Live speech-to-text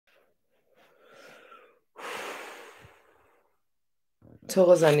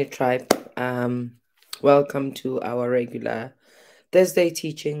Thokozani tribe, welcome to our regular Thursday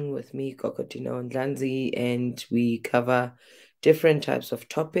teaching with me, Kokotino Ndlanzi, and we cover different types of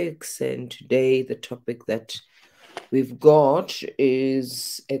topics. And today, the topic that we've got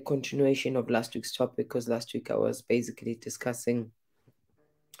is a continuation of last week's topic, because last week I was basically discussing,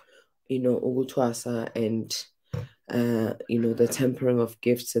 Ukuthuwasa and the tempering of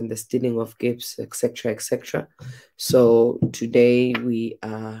gifts and the stealing of gifts, etc., etc. So today we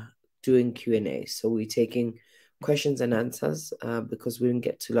are doing Q&A. So we're taking questions and answers because we didn't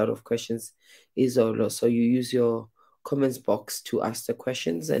get to a lot of questions. So you use your comments box to ask the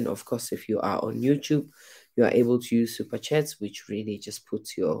questions. And of course, if you are on YouTube, you are able to use super chats, which really just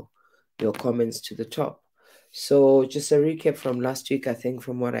puts your comments to the top. So just a recap from last week, I think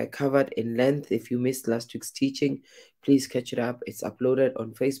from what I covered in length. If you missed last week's teaching, please catch it up. It's uploaded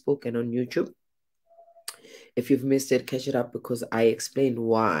on Facebook and on YouTube. If you've missed it, catch it up, because I explained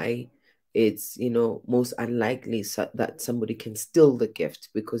why it's, most unlikely that somebody can steal the gift,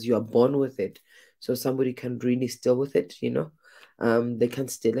 because you are born with it. So somebody can really steal with it, they can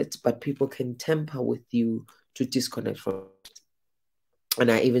steal it, but people can tamper with you to disconnect from it. And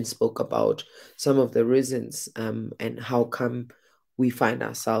I even spoke about some of the reasons and how come we find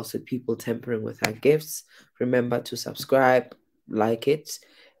ourselves with people tampering with our gifts. Remember to subscribe, like it,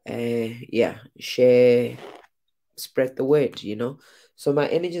 share, spread the word. So my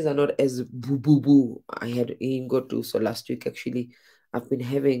energies are not as boo boo boo. I had go to, so last week actually I've been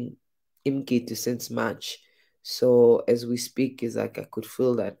having imkiti since March. So as we speak, is like I could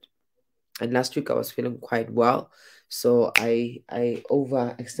feel that. And last week I was feeling quite well. So I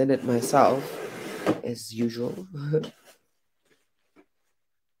overextended myself as usual.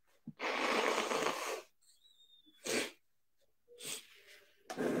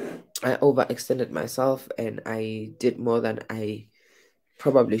 I overextended myself and I did more than I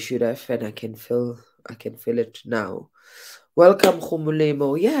probably should have, and I can feel it now. Welcome,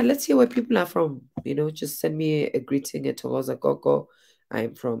 Khumulemo. Yeah, let's see where people are from. Just send me a greeting at Togoza Koko.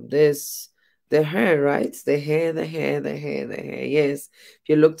 I'm from this. The hair, right? The hair, the hair, the hair, the hair. Yes. If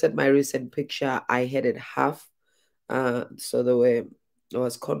you looked at my recent picture, I had it half. So the way it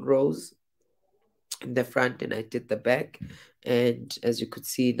was cornrows in the front and I did the back. And as you could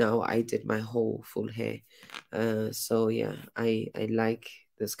see now, I did my whole full hair. So yeah, I like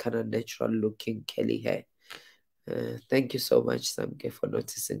this kind of natural looking Kelly hair. Thank you so much, Samke, for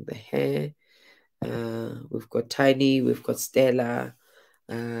noticing the hair. We've got Tiny, we've got Stella,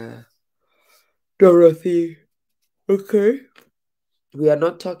 Dorothy. Okay. We are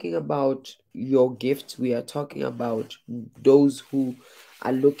not talking about your gift. We are talking about those who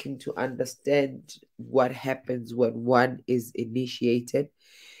are looking to understand what happens when one is initiated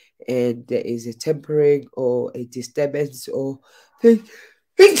and there is a tempering or a disturbance or thing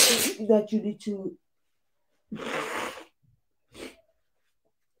that you need to.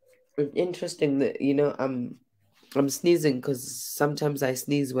 It's interesting that I'm sneezing because sometimes I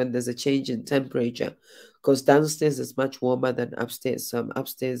sneeze when there's a change in temperature, because downstairs is much warmer than upstairs. So I'm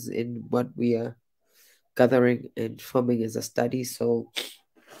upstairs in what we are gathering and forming as a study. So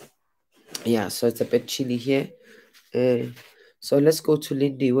yeah, so it's a bit chilly here. So let's go to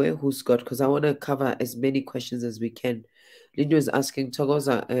Lindy. Who's got? Because I want to cover as many questions as we can. Lindy is asking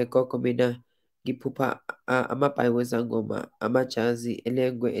Togoza Koko mina gipupa amapai wezangoma amachazi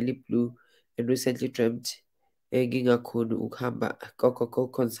elengwe eliblu and recently dreamt ngingakhoni ukuhamba Koko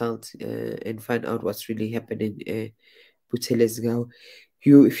consult and find out what's really happening. Buthelezi ngawe.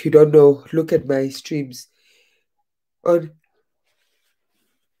 If you don't know, look at my streams on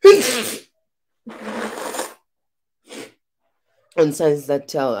on signs that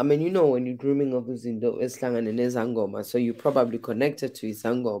tell. I mean, when you're dreaming of Uzindo Eslanga and Ezangoma, so you're probably connected to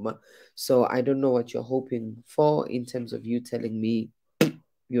Isangoma. So I don't know what you're hoping for in terms of you telling me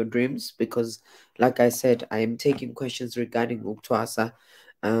your dreams, because like I said, I am taking questions regarding Ukuthuwasa,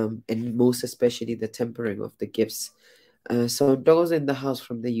 and most especially the tempering of the gifts. So those in the house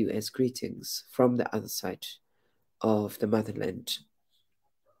from the US, greetings from the other side of the motherland.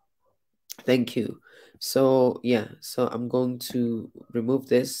 Thank you. So yeah, so I'm going to remove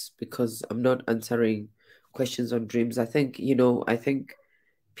this because I'm not answering questions on dreams. I think, I think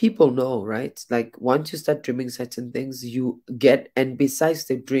people know, right? Like once you start dreaming certain things, you get, and besides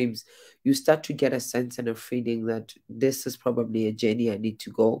the dreams, you start to get a sense and a feeling that this is probably a journey I need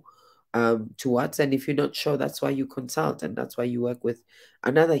to go towards. And if you're not sure, that's why you consult, and that's why you work with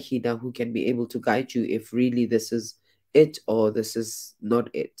another healer who can be able to guide you if really this is it or this is not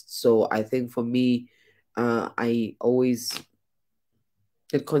it. So I think for me, I always,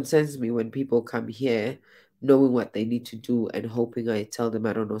 it concerns me when people come here knowing what they need to do and hoping I tell them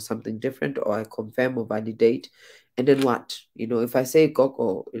I don't know something different or I confirm or validate. And then what? If I say,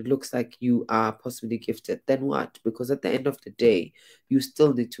 Gogo, it looks like you are possibly gifted, then what? Because at the end of the day, you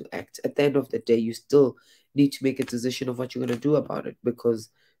still need to act. At the end of the day, you still need to make a decision of what you're going to do about it, because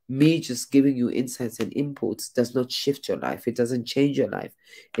me just giving you insights and inputs does not shift your life. It doesn't change your life.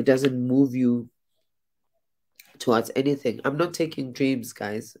 It doesn't move you towards anything. I'm not taking dreams,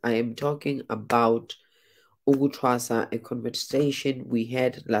 guys. I am talking about Ukuthuwasa, a conversation we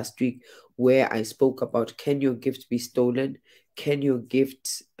had last week where I spoke about, can your gift be stolen? Can your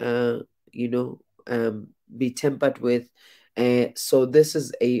gift, be tampered with? So this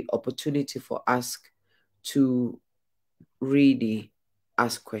is a opportunity for us to really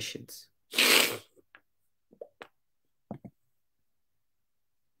ask questions.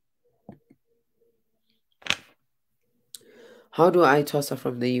 How do I toss her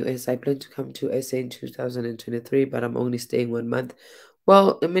from the US? I plan to come to SA in 2023, but I'm only staying 1 month.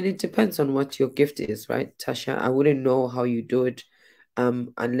 Well, I mean, it depends on what your gift is, right, Tasha? I wouldn't know how you do it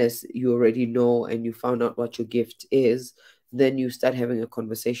unless you already know and you found out what your gift is. Then you start having a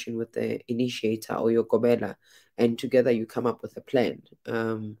conversation with the initiator or your gobela, and together you come up with a plan.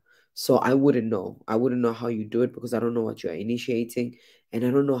 So I wouldn't know. I wouldn't know how you do it because I don't know what you're initiating and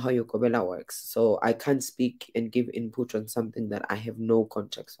I don't know how your Kobela works. So I can't speak and give input on something that I have no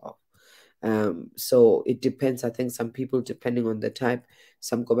context of. So it depends. I think some people, depending on the type,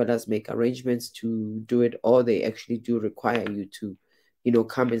 some Kobelas make arrangements to do it, or they actually do require you to,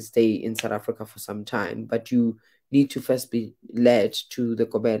 come and stay in South Africa for some time. But you need to first be led to the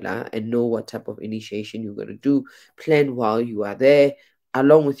Kobela and know what type of initiation you're going to do. Plan while you are there,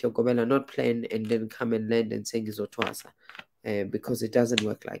 along with your Kobela, not plan and then come and land and sing Izotwasa. Because it doesn't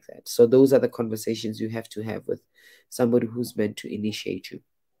work like that. So those are the conversations you have to have with somebody who's meant to initiate you.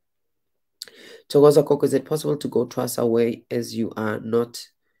 Togoza Koko, is it possible to go twice away as you are not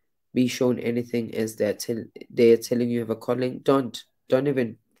be shown anything as they're telling you have a calling? Don't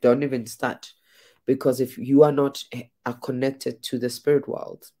even start, because if you are not are connected to the spirit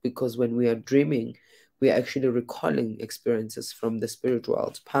world, because when we are dreaming, we are actually recalling experiences from the spirit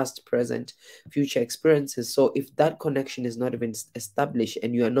world, past, present, future experiences. So if that connection is not even established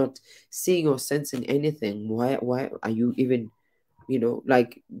and you are not seeing or sensing anything, why are you even,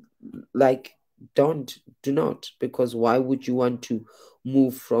 like do not, because why would you want to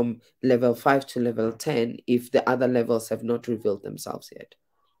move from level 5 to level 10 if the other levels have not revealed themselves yet?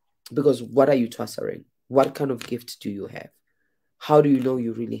 Because what are you tossering? What kind of gift do you have? How do you know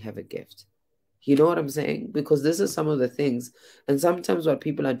you really have a gift? You know what I'm saying? Because this is some of the things, and sometimes what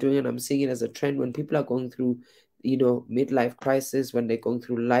people are doing, and I'm seeing it as a trend, when people are going through, midlife crisis, when they're going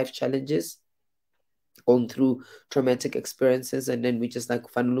through life challenges, going through traumatic experiences, and then we just like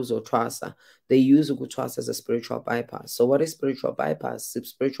Fanluz or Twasa. They use Ukuthuwasa as a spiritual bypass. So what is spiritual bypass?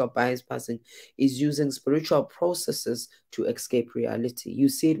 Spiritual bypassing is using spiritual processes to escape reality. You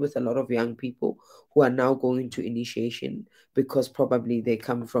see it with a lot of young people who are now going to initiation because probably they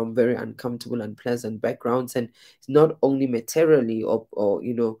come from very uncomfortable, unpleasant backgrounds, and not only materially or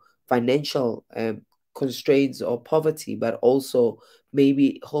financial constraints or poverty, but also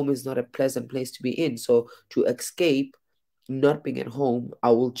maybe home is not a pleasant place to be in. So to escape not being at home,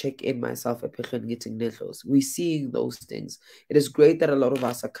 I will check in myself at Petro and getting nettles. We're seeing those things. It is great that a lot of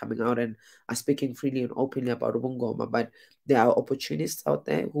us are coming out and are speaking freely and openly about Ubungoma, but there are opportunists out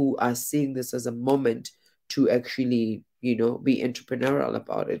there who are seeing this as a moment to actually, be entrepreneurial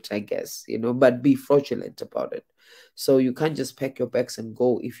about it, I guess, but be fraudulent about it. So you can't just pack your bags and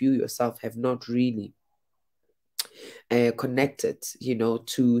go if you yourself have not really connected,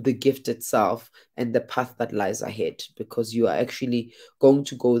 to the gift itself and the path that lies ahead, because you are actually going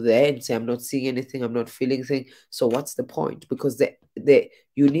to go there and say, I'm not seeing anything, I'm not feeling anything. So what's the point? Because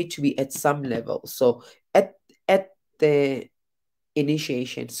you need to be at some level. So at the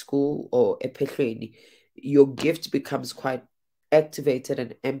initiation school or epiphany, your gift becomes quite activated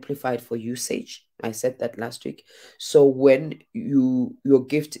and amplified for usage. I said that last week. So when your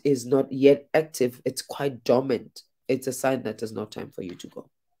gift is not yet active, it's quite dormant. It's a sign that there's no time for you to go.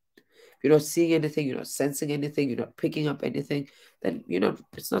 If you're not seeing anything, you're not sensing anything, you're not picking up anything, then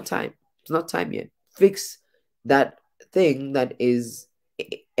it's not time. It's not time yet. Fix that thing that is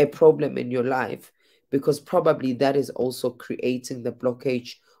a problem in your life, because probably that is also creating the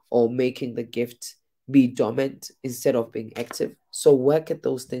blockage or making the gift be dormant instead of being active. So work at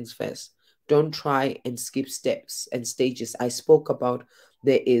those things first. Don't try and skip steps and stages. I spoke about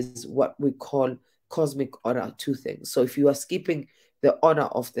there is what we call cosmic order, two things. So if you are skipping the order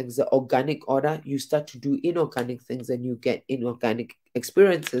of things, the organic order, you start to do inorganic things and you get inorganic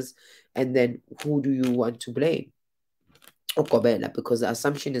experiences, and then who do you want to blame? Or Kobela, because the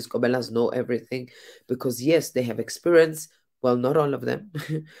assumption is Kobelas know everything, because yes, they have experience. Well, not all of them,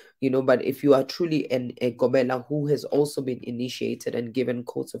 but if you are truly a Kobela who has also been initiated and given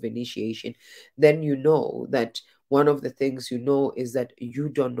codes of initiation, then you know that one of the things is that you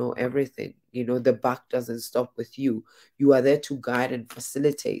don't know everything. The buck doesn't stop with you. You are there to guide and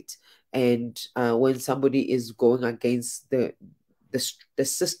facilitate. And when somebody is going against the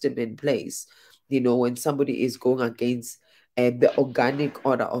system in place, when somebody is going against the organic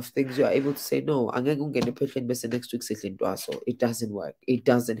order of things, you are able to say, no, angeke ungene ephehlweni bese next week sidla intwaso. It doesn't work. It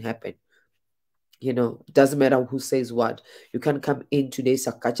doesn't happen. It doesn't matter who says what. You can come in today,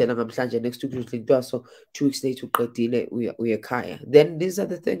 sakatshela namhlanje, next week sidla intwaso, 2 weeks later uqedile uyekhaya. Then these are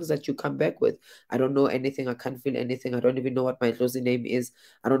the things that you come back with. I don't know anything. I can't feel anything. I don't even know what my closing name is.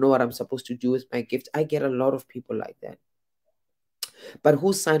 I don't know what I'm supposed to do with my gift. I get a lot of people like that. But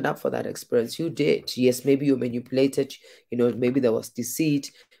who signed up for that experience? You did. Yes, maybe you manipulated, maybe there was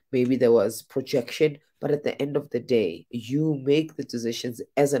deceit, maybe there was projection. But at the end of the day, you make the decisions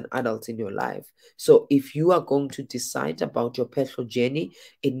as an adult in your life. So if you are going to decide about your personal journey,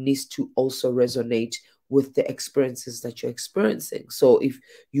 it needs to also resonate with the experiences that you're experiencing. So if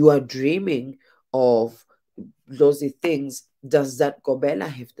you are dreaming of rosy things, does that gobela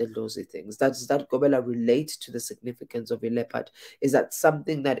have the rosy things? Does that gobela relate to the significance of a leopard? Is that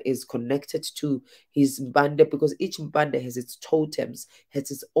something that is connected to his mbande? Because each mbande has its totems,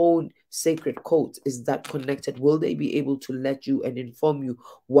 has its own sacred codes. Is that connected? Will they be able to let you and inform you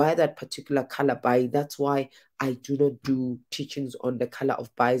why that particular color buy? That's why I do not do teachings on the color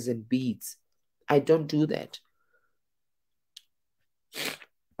of buys and beads. I don't do that.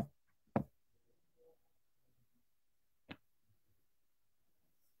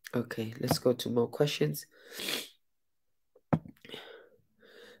 Okay, let's go to more questions.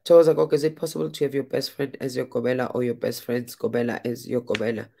 So I was like, okay, is it possible to have your best friend as your Kobela or your best friend's Kobela as your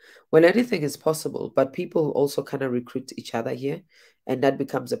Kobela? Well, anything is possible, but people also kind of recruit each other here, and that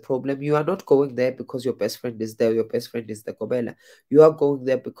becomes a problem. You are not going there because your best friend is there, your best friend is the Kobela. You are going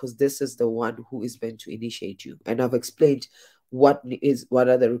there because this is the one who is meant to initiate you. And I've explained what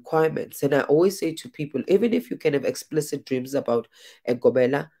are the requirements. And I always say to people, even if you can have explicit dreams about a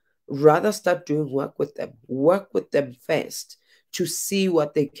Kobela, rather start doing work with them. Work with them first to see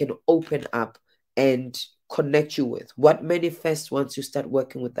what they can open up and connect you with. What manifests once you start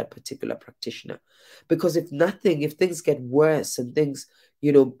working with that particular practitioner. Because if things get worse and things,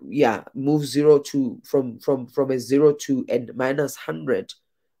 move from a 0 to and minus 100,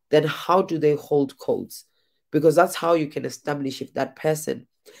 then how do they hold codes? Because that's how you can establish if that person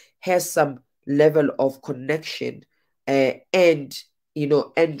has some level of connection and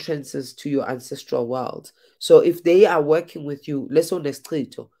entrances to your ancestral world. So if they are working with you, let's say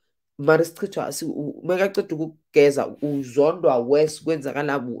nesicitho, mara isicitho makaqeda ukugeza uzondwa worse,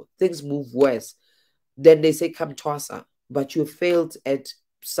 kwenzakala things move worse, then they say come Twasa, but you failed at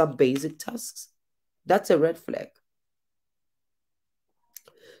some basic tasks. That's a red flag.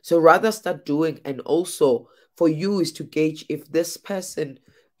 So rather start doing, and also for you is to gauge if this person,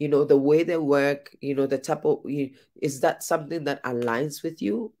 the way they work, the type of, is that something that aligns with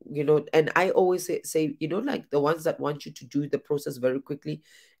you, and I always say, like the ones that want you to do the process very quickly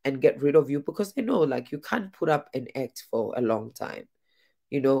and get rid of you, because they know like you can't put up an act for a long time,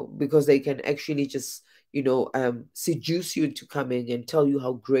 because they can actually just, seduce you into coming and tell you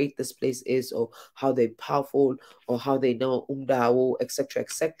how great this place is, or how they're powerful, or how they know umdao, etc.,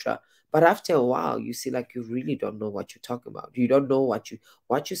 etc. But after a while, you see like you really don't know what you're talking about. You don't know what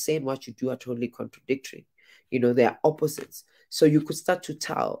you say and what you do are totally contradictory. They're opposites. So you could start to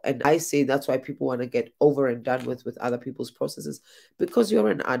tell. And I say that's why people want to get over and done with other people's processes, because you're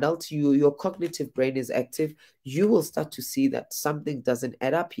an adult, your cognitive brain is active. You will start to see that something doesn't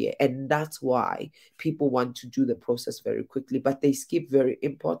add up here. And that's why people want to do the process very quickly, but they skip very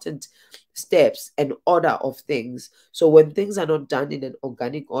important steps and order of things. So when things are not done in an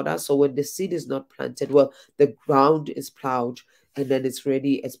organic order, so when the seed is not planted, well, the ground is plowed and then it's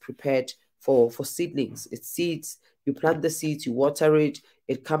ready, it's prepared for seedlings. It's seeds. You plant the seeds, you water it,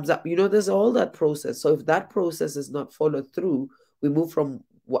 it comes up. There's all that process. So if that process is not followed through, we move from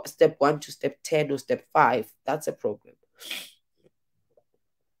step 1 to step 10 or step 5. That's a problem.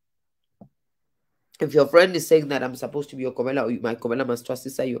 If your friend is saying that I'm supposed to be your Komela, or my Komela must trust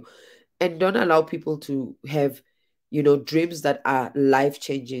you, and don't allow people to have, dreams that are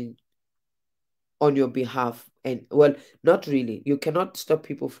life-changing on your behalf. And well, not really. You cannot stop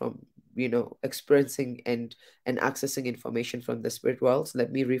people from, experiencing and accessing information from the spirit world. Let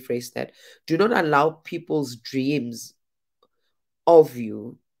me rephrase that. Do not allow people's dreams of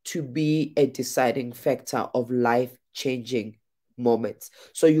you to be a deciding factor of life changing moments.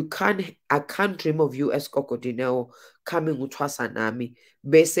 So I can't dream of you as Kokodineo coming uThwasa nami,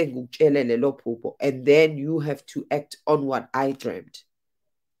 bese ngikutshele lelo phupho, and then you have to act on what I dreamt.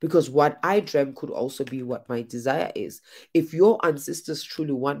 Because what I dreamt could also be what my desire is. If your ancestors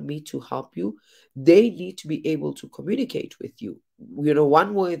truly want me to help you, they need to be able to communicate with you,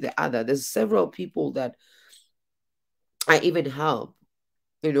 one way or the other. There's several people that I even help,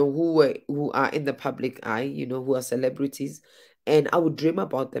 who are in the public eye, who are celebrities, and I would dream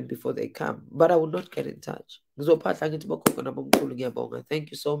about them before they come, but I would not get in touch. Ngizophatha ngithi, "Bogogo nabomkhulu, ngiyabonga.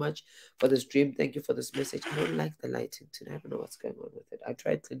 Thank you so much for this dream. Thank you for this message. I don't like the lighting today. I don't know what's going on with it. I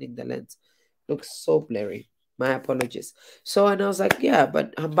tried cleaning the lens. Looks so blurry. My apologies." So, and I was like, yeah,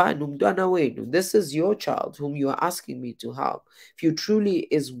 but hambani umntwana wenu. This is your child whom you are asking me to help. If you truly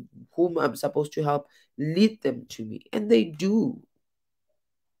is whom I'm supposed to help, lead them to me. And they do.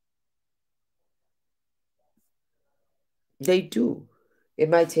 They do. It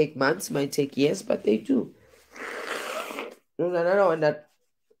might take months, might take years, but they do. There's another one that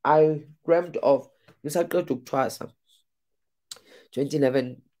I dreamt of. Ngisaqeda ukuthwasa.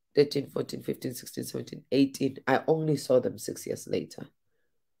 2011, 13, 14, 15, 16, 17, 18. I only saw them 6 years later.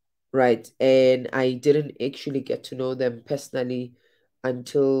 Right. And I didn't actually get to know them personally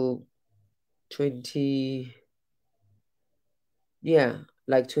until 20, yeah,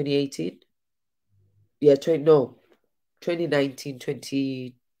 like 2018. Yeah, 20, no, 2019,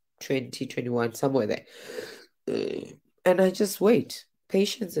 2020, 21, somewhere there. And I just wait.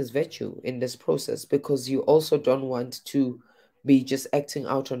 Patience is virtue in this process, because you also don't want to be just acting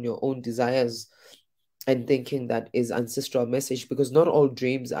out on your own desires and thinking that is ancestral message, because not all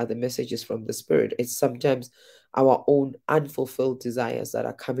dreams are the messages from the spirit. It's sometimes our own unfulfilled desires that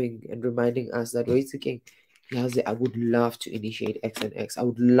are coming and reminding us that wait again, Yazi, I would love to initiate X and X. I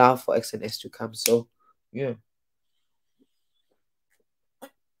would love for X and S to come. So yeah.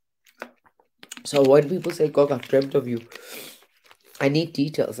 So when people say, "God, I've dreamt of you," I need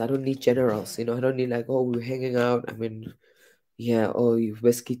details. I don't need generals. I don't need like, "Oh, we were hanging out. I mean, yeah, oh, you've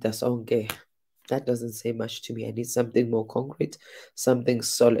beskita song." That doesn't say much to me. I need something more concrete, something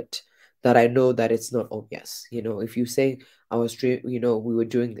solid that I know that it's not obvious. If you say I was stream, we were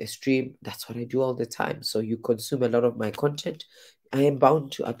doing a stream, that's what I do all the time. So you consume a lot of my content, I am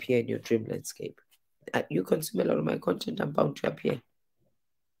bound to appear in your dream landscape. You consume a lot of my content, I'm bound to appear.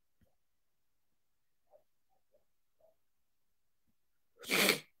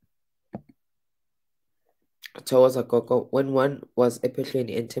 Towards Akoko, when one was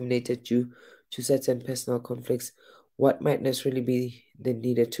apparently intimidated due to certain personal conflicts, what might necessarily be the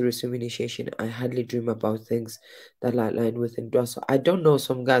needed to resume initiation? I hardly dream about things that align with Ndwaso. I don't know,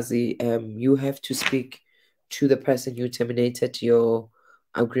 Somgazi. You have to speak to the person you terminated your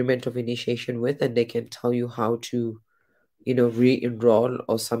agreement of initiation with, and they can tell you how to, re-enroll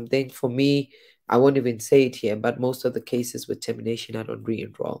or something. For me, I won't even say it here, but most of the cases with termination, I don't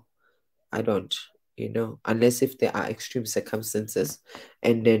re-enroll. I don't, unless if there are extreme circumstances,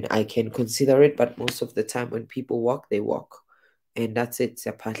 and then I can consider it. But most of the time, when people walk, they walk, and that's it.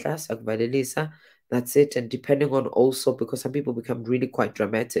 Siyapahla, siyakuvalelisa, that's it. And depending on also, because some people become really quite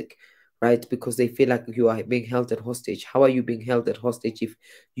dramatic, right? Because they feel like you are being held at hostage. How are you being held at hostage if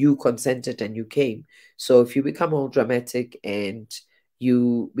you consented and you came? So if you become all dramatic and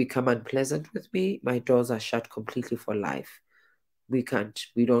you become unpleasant with me, my doors are shut completely for life. We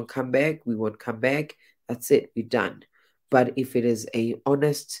don't come back, we won't come back. That's it, we're done. But if it is a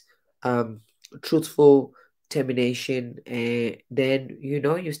honest, truthful termination, then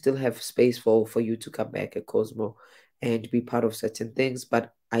you still have space for you to come back at Cosmo and be part of certain things.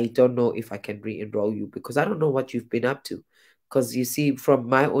 But I don't know if I can re-enroll you, because I don't know what you've been up to. Because you see, from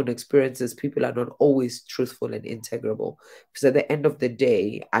my own experiences, people are not always truthful and integrable, because at the end of the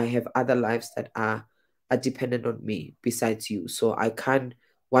day, I have other lives that are dependent on me besides you. So I can't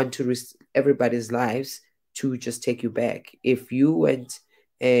want to risk everybody's lives to just take you back. If you went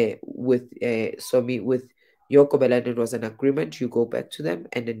with Somi with Yokobel and it was an agreement, you go back to them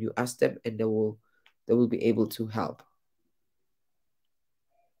and then you ask them, and they will be able to help.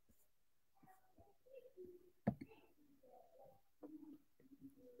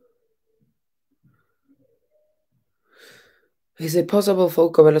 Is it possible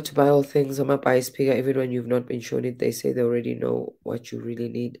for Kobela to buy all things on my buy speaker even when you've not been shown it? They say they already know what you really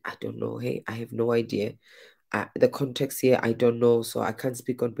need. I don't know. Hey, I have no idea. the context here, I don't know, so I can't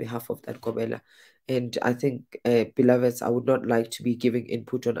speak on behalf of that Gobela. And I think, beloveds, I would not like to be giving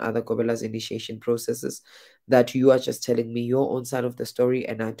input on other Gobela's initiation processes, that you are just telling me your own side of the story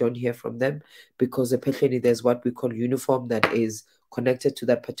and I don't hear from them, because apparently there's what we call uniform that is connected to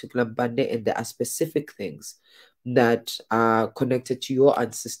that particular bande, and there are specific things that are connected to your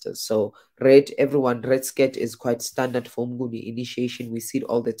ancestors. So red skirt is quite standard for Mguni initiation. We see it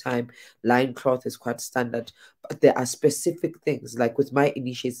all the time. Line cloth is quite standard, but there are specific things, like with my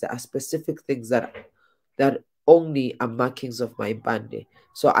initiates, there are specific things that only are markings of my bande.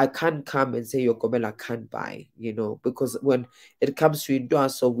 So I can't come and say your Gomela can't buy, because when it comes to Indoor,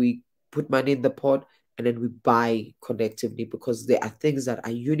 so we put money in the pot and then we buy collectively, because there are things that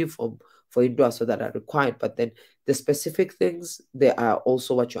are uniform for Indoor, so that are required. But then the specific things, they are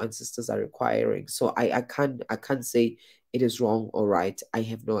also what your ancestors are requiring. So I can't say it is wrong or right. I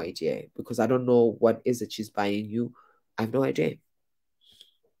have no idea, because I don't know what is it she's buying you. I have no idea.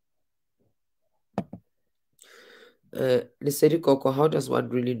 Lesedi Coco, how does one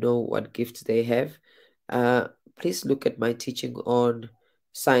really know what gift they have? Uh, Please look at my teaching on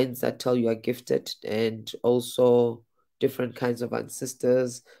signs that tell you are gifted, and also different kinds of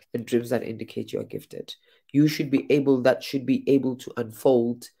ancestors and dreams that indicate you are gifted. That should be able to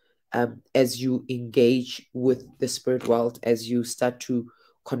unfold as you engage with the spirit world, as you start to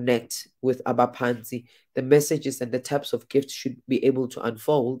connect with Abapanzi. The messages and the types of gifts should be able to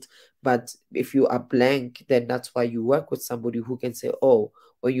unfold, but if you are blank, then that's why you work with somebody who can say, oh,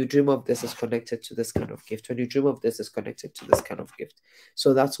 when you dream of this is connected to this kind of gift. When you dream of this is connected to this kind of gift.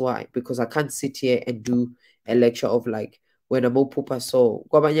 So that's why, because I can't sit here and do a lecture of like, when I'm pupa so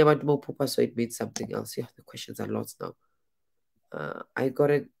kwabanye abantu mo pupa so it means something else. Yeah, the questions are lots now. I got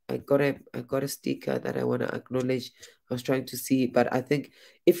a sticker that I want to acknowledge. I was trying to see, but I think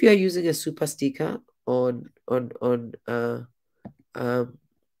if you are using a super sticker um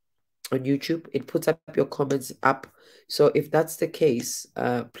on YouTube, it puts up your comments up. So if that's the case,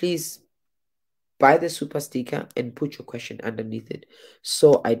 please buy the super sticker and put your question underneath it,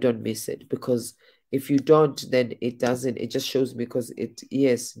 so I don't miss it. Because if you don't, then it just shows me, because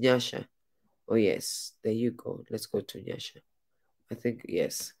yes, Nyasha. Oh yes, there you go. Let's go to Nyasha. I think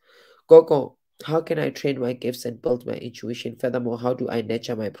yes. Gogo, how can I train my gifts and build my intuition? Furthermore, how do I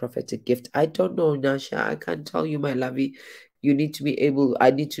nurture my prophetic gift? I don't know, Nasha. I can't tell you, my lovey. You need to be able,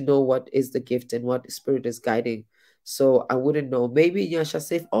 I need to know what is the gift and what spirit is guiding. So I wouldn't know. Maybe, Nasha,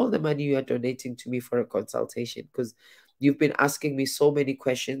 save all the money you are donating to me for a consultation, because you've been asking me so many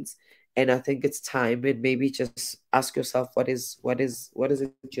questions, and I think it's time. And maybe just ask yourself, what is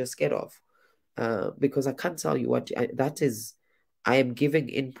it you're scared of? Because I can't tell you that is. I am giving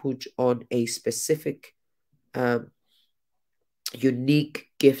input on a specific, um, unique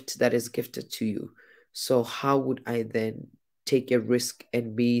gift that is gifted to you. So how would I then take a risk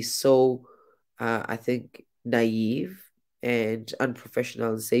and be so, I think, naive and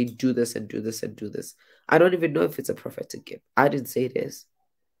unprofessional and say, do this and do this and do this? I don't even know if it's a prophetic gift. I didn't say it is.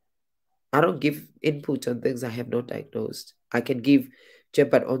 I don't give input on things I have not diagnosed. I can give,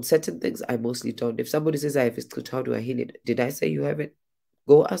 but on certain things, I mostly don't. If somebody says I have a split, how do I heal it? Did I say you have it?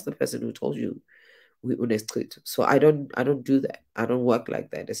 Go ask the person who told you we unexclude. So I don't do that. I don't work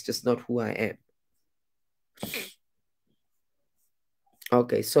like that. It's just not who I am.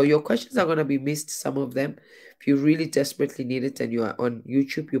 Okay, so your questions are gonna be missed, some of them. If you really desperately need it and you are on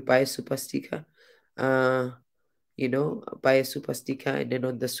YouTube, you buy a super sticker. Uh buy a super sticker, and then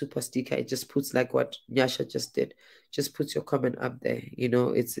on the super sticker it just puts like what Nyasha just did. Just puts your comment up there.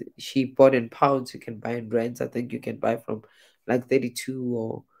 It's she bought in pounds, you can buy in rands. I think you can buy from like 32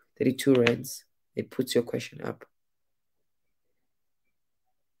 or 32 rands. It puts your question up.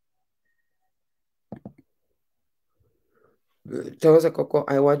 Tawaza Koko,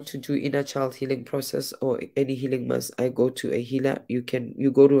 I want to do inner child healing process or any healing must I go to a healer? You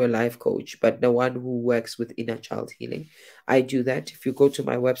go to a life coach, but the one who works with inner child healing. I do that. If you go to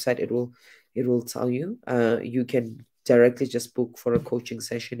my website, it will tell you. You can directly just book for a coaching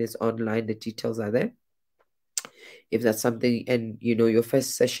session. It's online, the details are there. If that's something, and your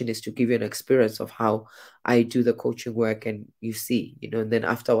first session is to give you an experience of how I do the coaching work, and and then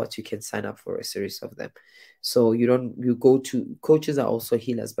afterwards you can sign up for a series of them. So you go to coaches are also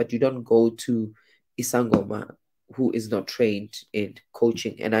healers, but you don't go to Isangoma who is not trained in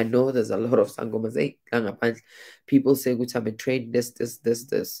coaching. And I know there's a lot of sangomas. People say, "Good, I'm trained this."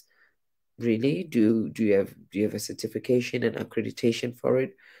 Really? Do you have a certification and accreditation for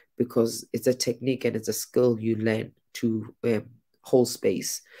it? Because it's a technique and it's a skill you learn to hold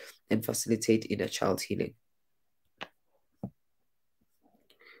space and facilitate inner child healing.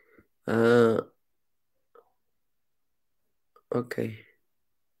 Uh, Okay.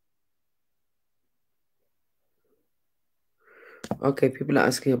 Okay, people are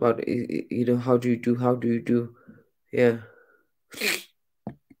asking about, how do you do? How do you do? Yeah,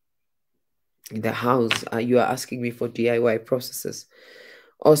 in the house. You are asking me for DIY processes.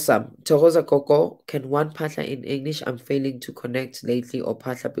 Awesome. Tohoza Koko, can one partner in English? I'm failing to connect lately or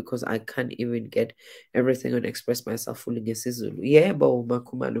partner because I can't even get everything and express myself fully in isiZulu. Yeah, but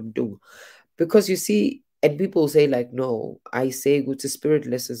because you see, and people say like, no, I say good to spirit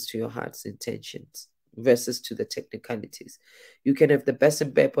listens to your heart's intentions versus to the technicalities. You can have the best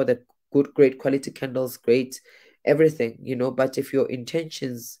and pepper, the good, great quality candles, great everything, but if your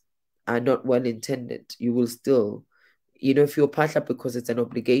intentions are not well intended, you will still, if you're partner because it's an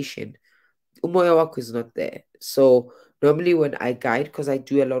obligation, umoya wako is not there. So normally when I guide, because I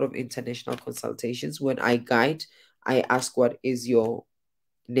do a lot of international consultations, when I guide, I ask what is your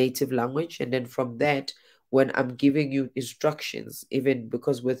native language, and then from that, when I'm giving you instructions, even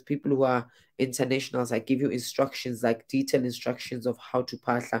because with people who are internationals, I give you instructions, like detailed instructions of how to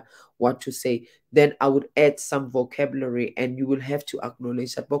parla, what to say, then I would add some vocabulary, and you will have to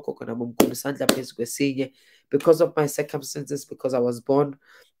acknowledge that because of my circumstances, because I was born,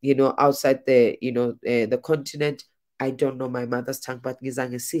 outside the continent. I don't know my mother's tongue, but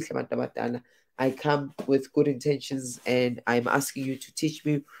I come with good intentions, and I'm asking you to teach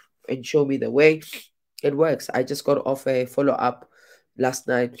me and show me the way. It works. I just got off a follow up last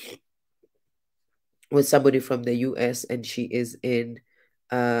night with somebody from the US, and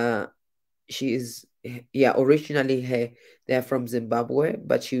uh she is yeah, originally they're from Zimbabwe,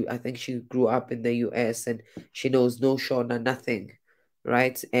 but I think she grew up in the US, and she knows no Shona, nothing,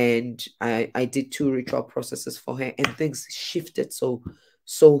 right? And I did two ritual processes for her, and things shifted so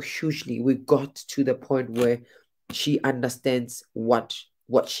hugely. We got to the point where she understands what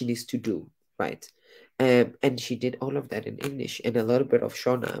she needs to do, right? And she did all of that in English and a little bit of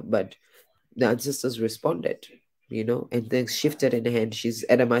Shona, but the ancestors responded, and things shifted in her, and she's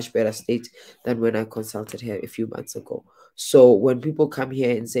at a much better state than when I consulted her a few months ago. So when people come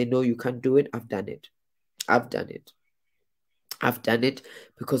here and say, no, you can't do it, I've done it. I've done it. I've done it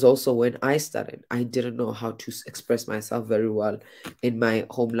because also when I started, I didn't know how to express myself very well in my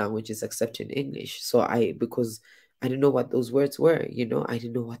home languages except in English. Because I didn't know what those words were, I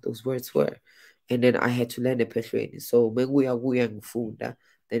didn't know what those words were. And then I had to learn a Peruvian. So when we are then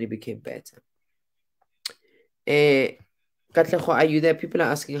it became better. Katleho, are you there? People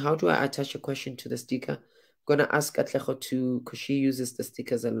are asking, how do I attach a question to the sticker? I'm gonna ask Katleho because she uses the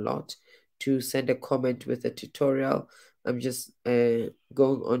stickers a lot, to send a comment with a tutorial. I'm just going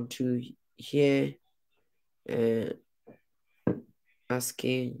on to here, uh,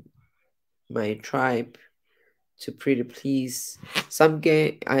 asking my tribe to pretty please.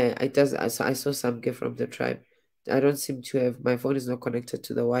 Samge, I saw Samge from the tribe. I don't seem to have, my phone is not connected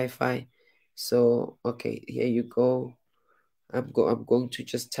to the Wi-Fi. So okay, here you go. I'm going to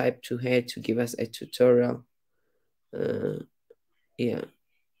just type to her to give us a tutorial. Yeah.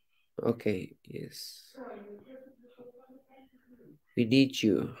 Okay. Yes. We need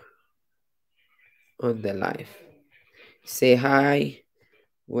you on the live. Say hi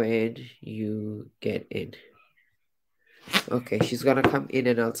when you get in. Okay, she's gonna come in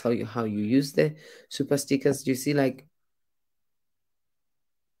and I'll tell you how you use the super stickers. Do you see like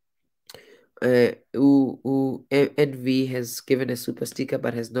NV has given a super sticker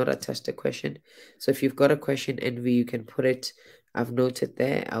but has not attached a question. So if you've got a question, NV, you can put it. I've noted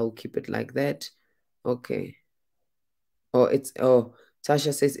there. I'll keep it like that. Okay.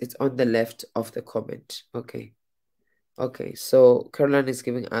 Tasha says it's on the left of the comment. Okay. Okay. So Caroline is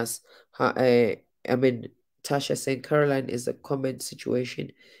giving us I mean, Tasha saying Caroline is a comment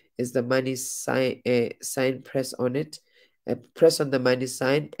situation. Is the money sign press on it? Press on the money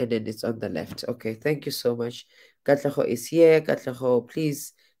sign and then it's on the left. Okay, thank you so much. Katlaho is here. Katlaho,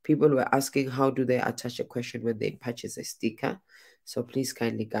 please. People were asking how do they attach a question when they purchase a sticker. So please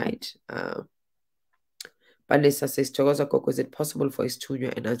kindly guide. Vanessa says, Togoza Koko, is it possible for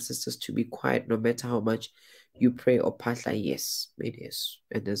Estunia and ancestors to be quiet no matter how much you pray or patla? Yes, it is.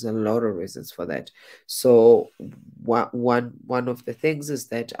 And there's a lot of reasons for that. So one of the things is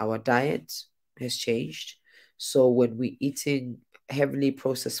that our diet has changed. So when we're eating heavily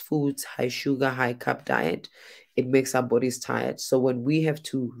processed foods, high sugar, high carb diet, it makes our bodies tired. So when we have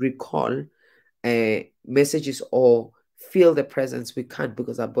to recall messages or feel the presence, we can't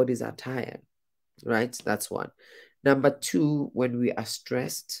because our bodies are tired, right? That's one. Number two, when we are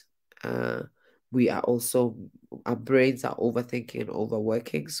stressed, uh, we are also, our brains are overthinking and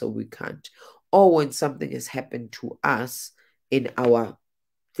overworking, so we can't. Or when something has happened to us in our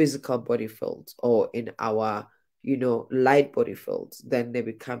physical body field or in our light body fields, then there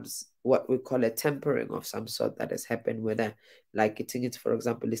becomes what we call a tempering of some sort that has happened, whether like it, for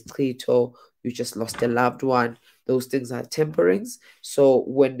example, is trito, you just lost a loved one. Those things are temperings. So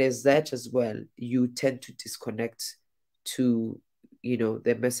when there's that as well, you tend to disconnect to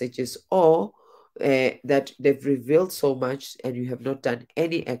the messages, or that they've revealed so much and you have not done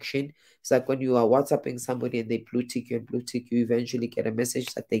any action. It's like when you are WhatsApping somebody and they blue tick you and blue tick you, eventually get a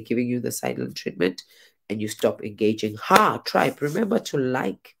message that they're giving you the silent treatment and you stop engaging. Tribe, remember to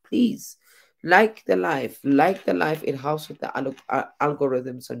like, please. Like the life. It helps with the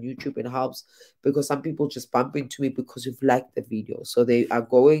algorithms on YouTube. It helps because some people just bump into me because you've liked the video. So they are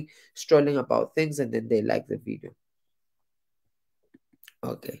going, strolling about things, and then they like the video.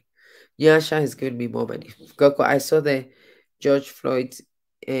 Okay. Yasha has given me more money. Coco, I saw the George Floyd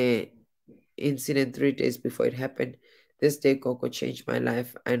uh, incident 3 days before it happened. This day, Coco changed my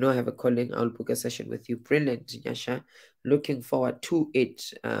life. I know I have a calling. I'll book a session with you. Brilliant, Yasha. Looking forward to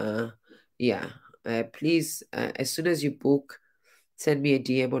it. Yeah. Please, as soon as you book, send me a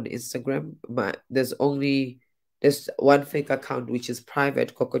DM on Instagram. There's one fake account which is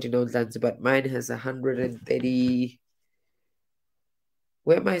private, Coco Dino Dance, but mine has 130.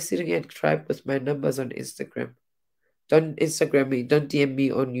 Where am I sitting at, tribe, with my numbers on Instagram? Don't Instagram me. Don't DM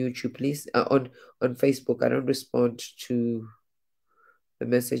me on YouTube, please. On Facebook. I don't respond to the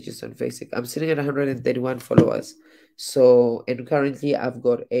messages on Facebook. I'm sitting at 131 followers. So, and currently I've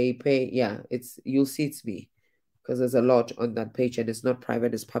got a pay. Yeah, you'll see it's me because there's a lot on that page and it's not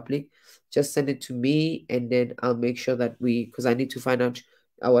private, it's public. Just send it to me and then I'll make sure that because I need to find out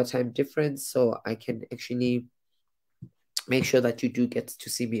our time difference so I can actually make sure that you do get to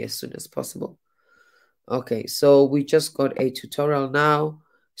see me as soon as possible. Okay, so we just got a tutorial now.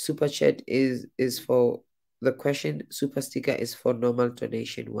 Super chat is for the question. Super sticker is for normal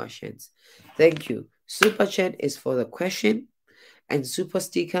donation washings. Thank you. Super chat is for the question, and super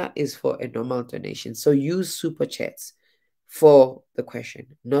sticker is for a normal donation. So use super chats for the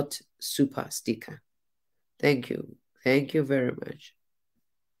question, not super sticker. Thank you. Thank you very much.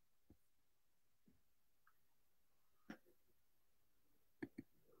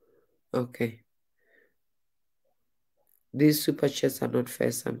 Okay. These super chats are not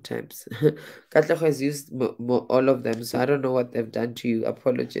fair sometimes. Katleho has used all of them, so I don't know what they've done to you.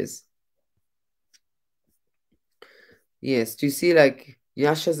 Apologies. Yes, do you see like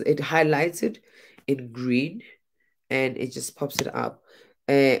Yasha's, it highlights it in green and it just pops it up.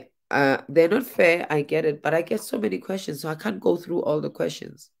 They're not fair, I get it, but I get so many questions, so I can't go through all the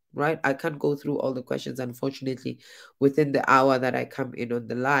questions, right? I can't go through all the questions, unfortunately, within the hour that I come in on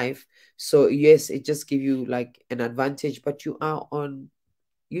the live. So yes, it just give you like an advantage, but you are on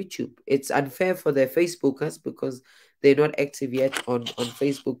YouTube. It's unfair for the Facebookers because they're not active yet on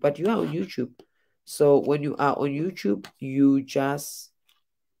Facebook, but you are on YouTube. So when you are on YouTube, you just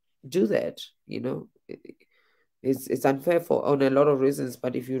do that, It's unfair for on a lot of reasons,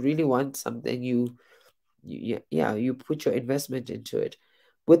 but if you really want something, you put your investment into it.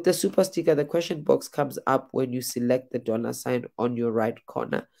 With the super sticker, the question box comes up when you select the dollar sign on your right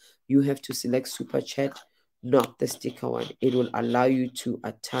corner. You have to select super chat, not the sticker one. It will allow you to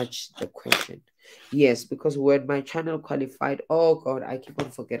attach the question. Yes, because when my channel qualified, oh God, I keep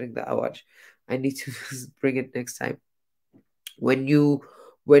on forgetting the award. I need to bring it next time. When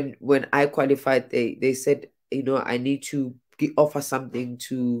I qualified, they said, I need to offer something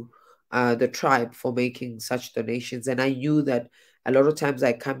to the tribe for making such donations, and I knew that a lot of times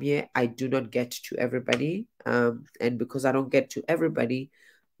I come here, I do not get to everybody, and because I don't get to everybody,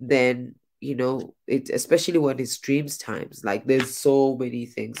 then it, especially when it's streams times, like there's so many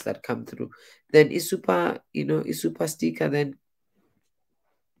things that come through, then isupa sticker then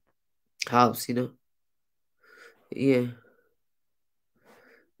helps, yeah,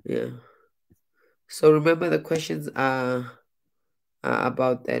 yeah. So remember the questions are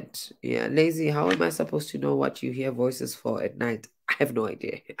about that. Yeah, lazy. How am I supposed to know what you hear voices for at night? I have no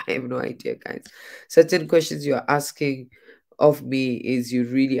idea. I have no idea, guys. Certain questions you're asking of me is you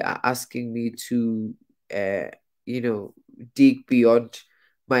really are asking me to, uh, dig beyond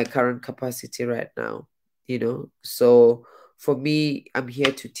my current capacity right now. So for me, I'm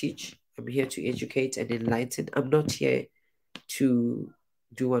here to teach. I'm here to educate and enlighten. I'm not here to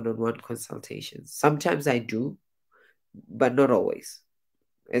do one-on-one consultations. Sometimes I do, but not always.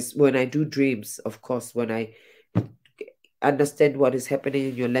 As when I do dreams, of course, when I understand what is happening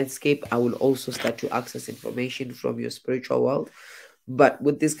in your landscape, I will also start to access information from your spiritual world. But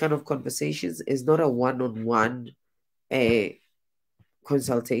with this kind of conversations, it's not a one-on-one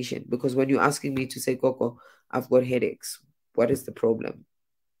consultation, because when you're asking me to say, Coco, I've got headaches, what is the problem?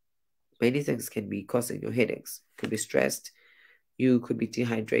 Many things can be causing your headaches. You could be stressed. You could be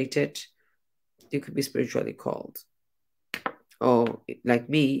dehydrated. You could be spiritually called. Or like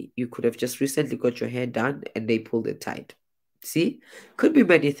me, you could have just recently got your hair done and they pulled it tight. See, could be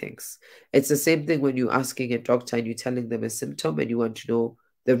many things. It's the same thing when you're asking a doctor and you're telling them a symptom and you want to know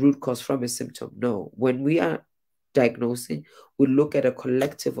the root cause from a symptom. No, when we are diagnosing, we look at a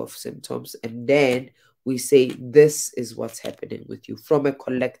collective of symptoms and then we say, this is what's happening with you from a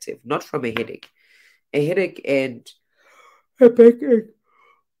collective, not from a headache. A headache and a backache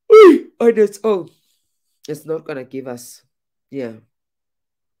on its own, it's not going to give us, yeah.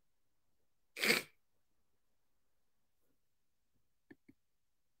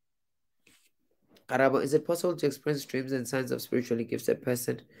 Karabo, is it possible to experience dreams and signs of spiritually gifted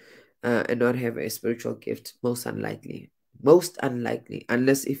person and not have a spiritual gift? Most unlikely. Most unlikely,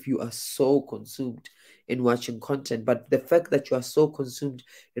 unless if you are so consumed in watching content. But the fact that you are so consumed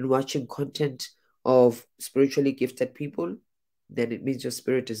in watching content of spiritually gifted people, then it means your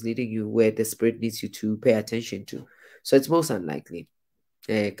spirit is leading you where the spirit needs you to pay attention to. So it's most unlikely,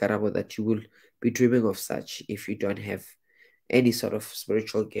 Karabo, that you will be dreaming of such if you don't have any sort of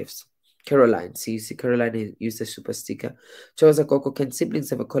spiritual gifts. Caroline, see, Caroline used the super sticker. Choza Coco, can siblings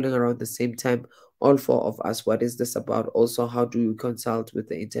have a calling around the same time? All four of us. What is this about? Also, how do you consult with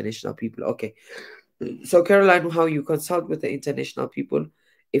the international people? Okay. So, Caroline, how you consult with the international people?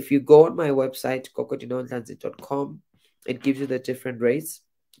 If you go on my website, cocodinontlansit.com, it gives you the different rates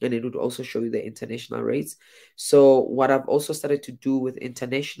and it would also show you the international rates. So, what I've also started to do with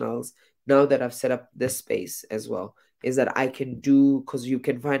internationals now that I've set up this space as well is that I can do, because you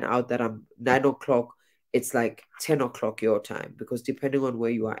can find out that I'm 9 o'clock, it's like 10 o'clock your time, because depending on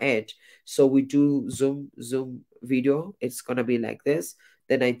where you are at. So we do Zoom video. It's gonna be like this.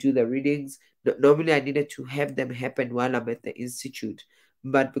 Then I do the readings. Normally I needed to have them happen while I'm at the institute,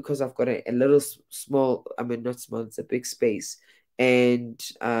 but because I've got a little small, I mean not small, it's a big space, and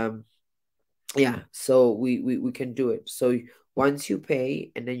yeah, so we can do it. So once you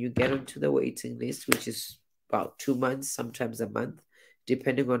pay and then you get onto the waiting list, which is about 2 months, sometimes a month,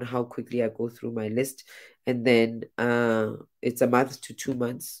 depending on how quickly I go through my list. And then it's a month to 2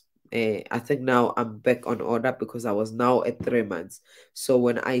 months. I think now I'm back on order because I was now at 3 months. So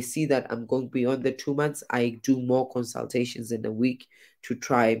when I see that I'm going beyond the 2 months, I do more consultations in a week to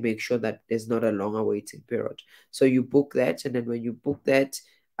try and make sure that there's not a longer waiting period. So you book that, and then when you book that,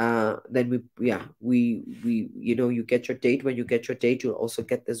 then we you get your date. When you get your date, you'll also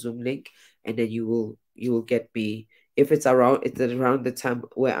get the Zoom link, and then you will get me. If it's around the time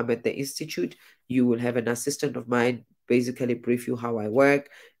where I'm at the institute, you will have an assistant of mine basically brief you how I work,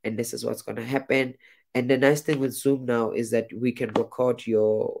 and this is what's going to happen. And the nice thing with Zoom now is that we can record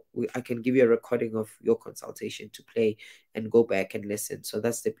I can give you a recording of your consultation to play and go back and listen. So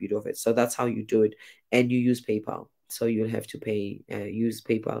that's the beauty of it. So that's how you do it. And you use PayPal. So you'll have to use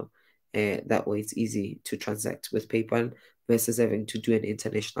PayPal. That way it's easy to transact with PayPal versus having to do an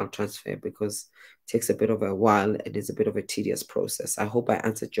international transfer, because it takes a bit of a while and it's a bit of a tedious process. I hope I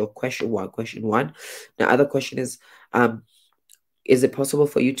answered your question one. The other question is it possible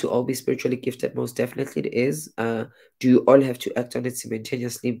for you to all be spiritually gifted? Most definitely it is. Do you all have to act on it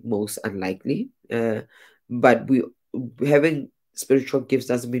simultaneously? Most unlikely. But having spiritual gifts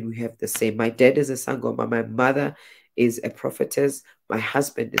doesn't mean we have the same. My dad is a sangoma. My mother is a prophetess. My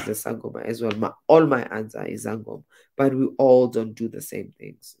husband is a sangoma as well. All my aunts are sangoma, but we all don't do the same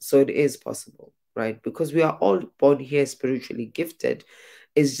things. So it is possible, right? Because we are all born here spiritually gifted.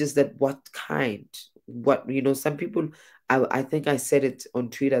 It's just that what kind? Some people, I think I said it on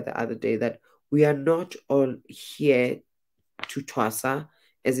Twitter the other day that we are not all here to twasa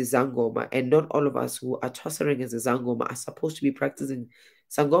as a Zangoma, and not all of us who are twasering as a Zangoma are supposed to be practicing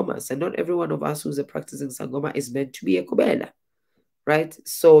Sangomas, and not every one of us who's a practicing Sangoma is meant to be a Kobela, right?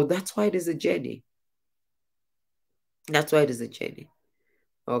 So that's why it is a journey. That's why it is a journey.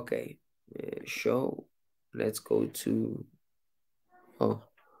 Okay, show. Let's go to. Oh,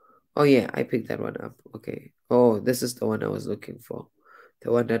 oh yeah, I picked that one up. Okay. Oh, this is the one I was looking for.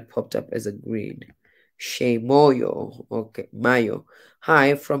 The one that popped up as a green. Shay Moyo. Okay, Mayo.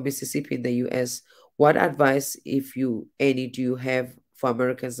 Hi, from Mississippi in the US. What advice, if you any, do you have for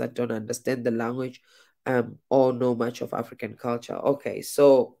Americans that don't understand the language or know much of African culture? Okay,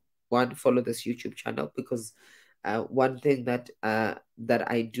 so one, follow this YouTube channel, because one thing that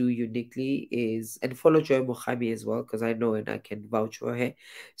I do uniquely is, and follow Joy Mohami as well, because I know and I can vouch for her.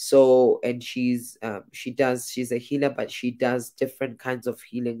 So, and she's a healer, but she does different kinds of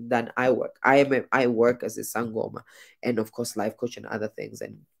healing than I work. I work as a sangoma, and of course life coach and other things,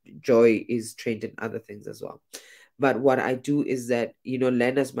 and Joy is trained in other things as well. But what I do is that,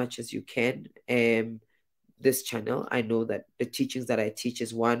 learn as much as you can. This channel, I know that the teachings that I teach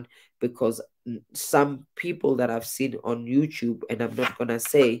is one, because some people that I've seen on YouTube, and I'm not gonna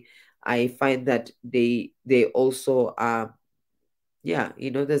say, I find that they also are, yeah,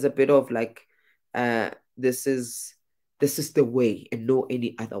 there's a bit of like, uh this is this is the way and no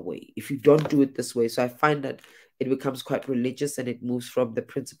any other way. If you don't do it this way, so I find that it becomes quite religious, and it moves from the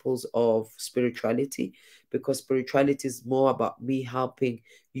principles of spirituality, because spirituality is more about me helping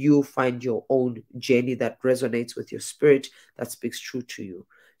you find your own journey that resonates with your spirit, that speaks true to you.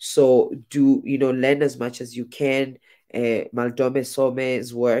 So do, learn as much as you can. Maldome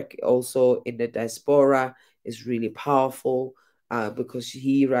Some's work also in the diaspora is really powerful, because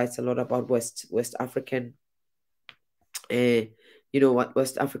he writes a lot about West African, uh, what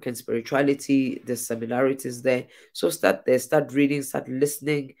West African spirituality. There's similarities there. So start there, start reading, start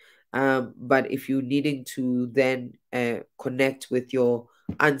listening. But if you're needing to then connect with your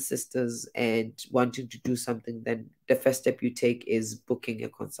ancestors and wanting to do something, then the first step you take is booking a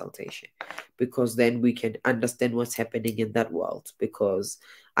consultation, because then we can understand what's happening in that world. Because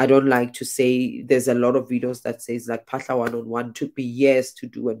I don't like to say, there's a lot of videos that says like Patla 1-on-1 took me years to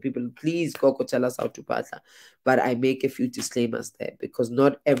do, and people, please Coco, tell us how to Patla. But I make a few disclaimers there, because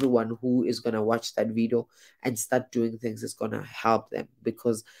not everyone who is going to watch that video and start doing things is going to help them,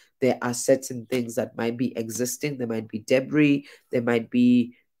 because there are certain things that might be existing. There might be debris, there might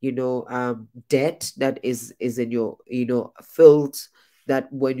be, debt that is in your, field, that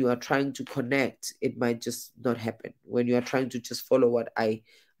when you are trying to connect, it might just not happen. When you are trying to just follow what I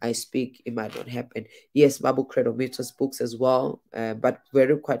speak, it might not happen. Yes, Babu Credo Mito's books as well, but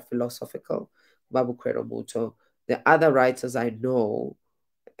very quite philosophical. Babu Credo Muto. The other writers I know,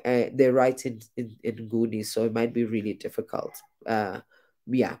 they write in Goonies, so it might be really difficult.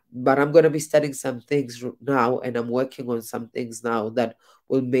 Yeah, but I'm going to be studying some things now, and I'm working on some things now that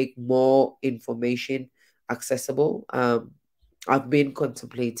will make more information accessible. I've been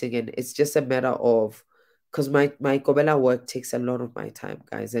contemplating, and it's just a matter of, because my Kobela work takes a lot of my time,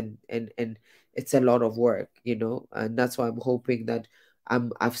 guys, and it's a lot of work, and that's why I'm hoping that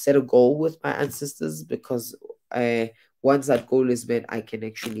I've set a goal with my ancestors, because once that goal is met, I can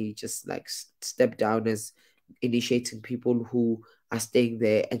actually just like step down as initiating people who are staying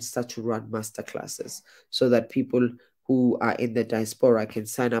there and start to run master classes, so that people who are in the diaspora can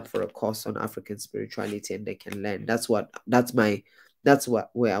sign up for a course on African spirituality and they can learn. That's what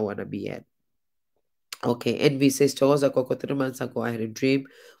where I want to be at. Okay, Envy says, Thokoza Koko, 3 months ago I had a dream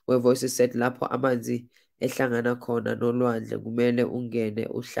where voices said lapho amanzi ehlangana khona nolwandle kumele ungene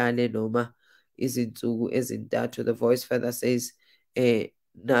uhlale noma izinsuku ezintathu. The voice further says,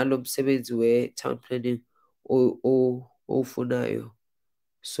 nalo msebenzi we-town planning ofunayo,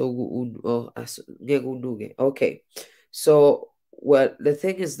 so ngeke unuke. Okay, so, well, the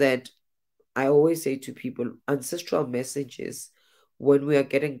thing is that I always say to people, ancestral messages, when we are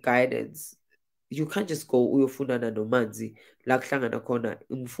getting guidance, you can't just go uyofunana nomanzi la kuhlangana khona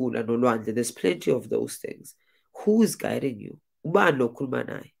umfula nolwandle. There's plenty of those things. Who is guiding you? Ubani lo khuluma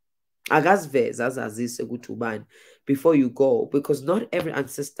naye? Akaziveze azazise ukuthi ubani before you go, because not every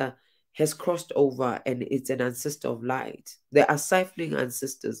ancestor has crossed over and it's an ancestor of light. There are siphoning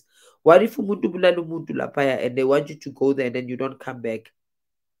ancestors. What if umuntu bulala umuntu laphaya and they want you to go there and then you don't come back?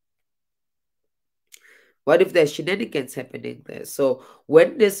 What if there's shenanigans happening there? So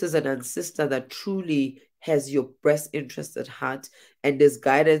when this is an ancestor that truly has your best interest at heart, and this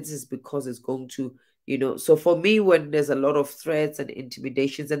guidance is because it's going to, so for me, when there's a lot of threats and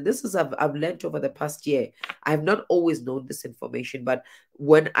intimidations, and this is I've learned over the past year, I've not always known this information, but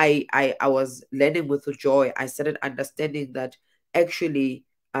when I was learning with joy, I started understanding that actually,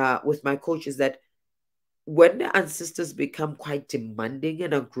 with my coaches, that when the ancestors become quite demanding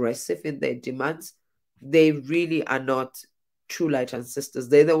and aggressive in their demands, they really are not true light ancestors.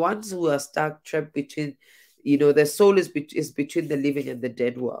 They're the ones who are stuck, trapped between, their soul is between the living and the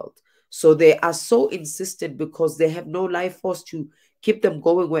dead world. So they are so insistent because they have no life force to keep them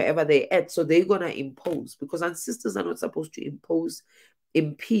going wherever they're at. So they're going to impose, because ancestors are not supposed to impose,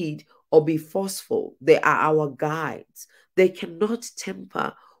 impede, or be forceful. They are our guides. They cannot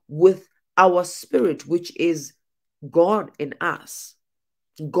tamper with our spirit, which is God in us.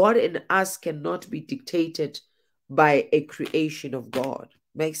 God in us cannot be dictated by a creation of God.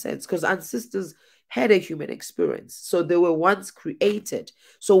 Makes sense? Because ancestors had a human experience. So they were once created.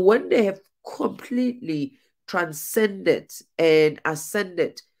 So when they have completely transcended and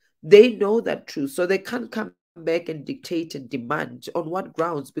ascended, they know that truth. So they can't come back and dictate and demand. On what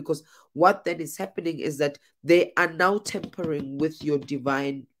grounds? Because what then is happening is that they are now tampering with your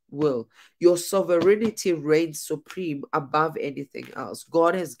divine will. Your sovereignty reigns supreme above anything else.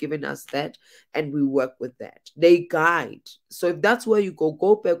 God has given us that, and we work with that. They guide. So if that's where you go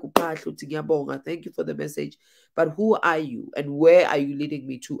back. Thank you for the message. But who are you, and where are you leading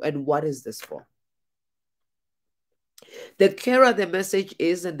me to, and what is this for? The clearer the message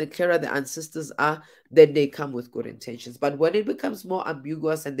is and the clearer the ancestors are, then they come with good intentions. But when it becomes more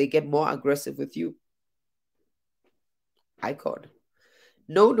ambiguous and they get more aggressive with you, I call.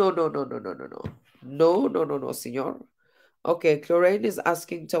 No, no, no, no, no, no, no, no. No, no, no, no, senor. Okay, Chlorine is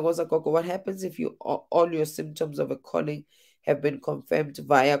asking Tagoza Koko, what happens if you all your symptoms of a calling have been confirmed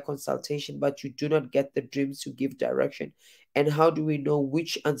via consultation, but you do not get the dreams to give direction? And how do we know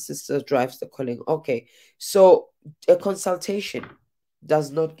which ancestor drives the calling? Okay, so a consultation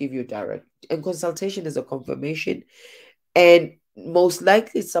does not give you direct, and consultation is a confirmation, and most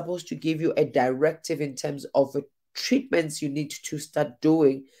likely it's supposed to give you a directive in terms of the treatments you need to start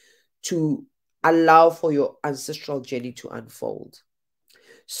doing to allow for your ancestral journey to unfold.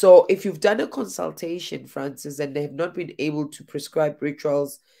 So if you've done a consultation, Francis, and they have not been able to prescribe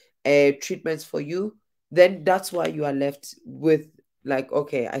rituals, treatments for you, then that's why you are left with like,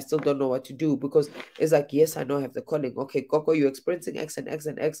 okay, I still don't know what to do, because it's like, yes, I know I have the calling. Okay, Coco, you're experiencing X and X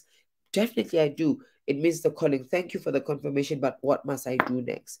and X. Definitely I do. It means the calling. Thank you for the confirmation, but what must I do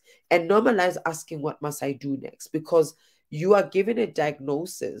next? And normalize asking, what must I do next? Because you are given a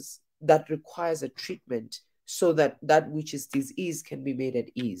diagnosis that requires a treatment so that that which is disease can be made at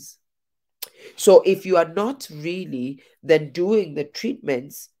ease. So if you are not really then doing the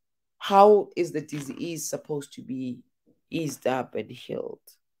treatments, how is the disease supposed to be eased up and healed?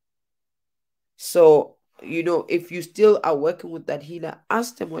 So, if you still are working with that healer,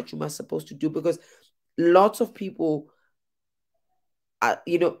 ask them what you are supposed to do, because lots of people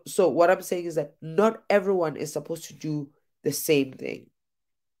so what I'm saying is that not everyone is supposed to do the same thing.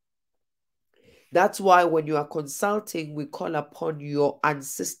 That's why when you are consulting, we call upon your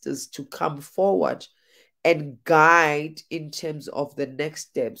ancestors to come forward and guide in terms of the next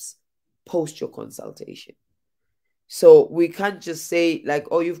steps post your consultation. So we can't just say like,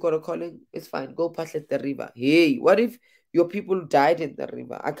 oh, you've got a calling, it's fine, go pass at the river. Hey, what if your people died in the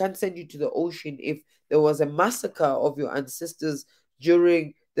river? I can't send you to the ocean if there was a massacre of your ancestors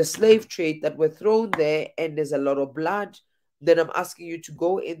during the slave trade that were thrown there and there's a lot of blood. Then I'm asking you to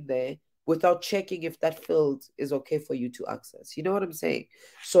go in there without checking if that field is okay for you to access. You know what I'm saying?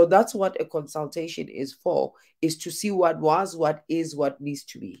 So that's what a consultation is for, is to see what was, what is, what needs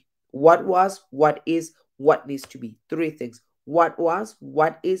to be. What was, what is, what needs to be. Three things. What was,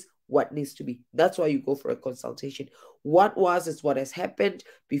 what is, what needs to be. That's why you go for a consultation. What was is what has happened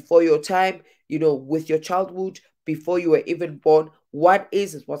before your time, with your childhood, before you were even born. What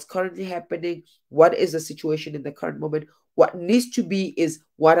is what's currently happening. What is the situation in the current moment? What needs to be is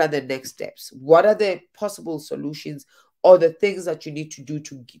what are the next steps? What are the possible solutions or the things that you need to do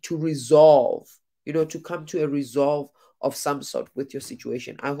to resolve, to come to a resolve of some sort with your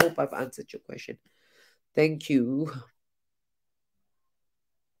situation. I hope I've answered your question. Thank you.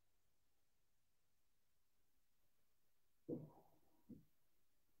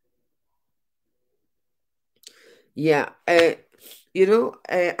 Yeah,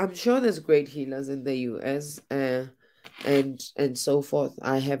 I'm sure there's great healers in the US, and so forth.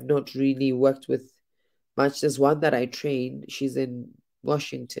 I have not really worked with much. There's one that I trained. She's in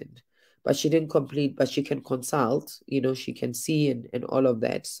Washington, but she didn't complete, but she can consult. She can see and all of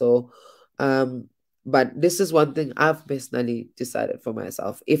that. So, but this is one thing I've personally decided for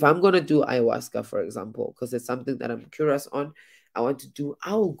myself. If I'm gonna do ayahuasca, for example, because it's something that I'm curious on, I want to do,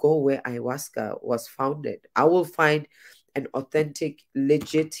 I will go where ayahuasca was founded. I will find an authentic,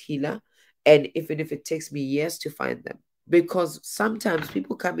 legit healer. And even if it takes me years to find them, because sometimes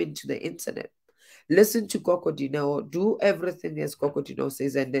people come into the internet, listen to Coco Dino, do everything as Coco Dino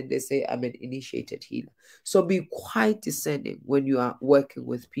says, and then they say, I'm an initiated healer. So be quite discerning when you are working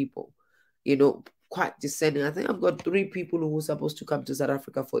with people, quite discerning. I think I've got 3 people who are supposed to come to South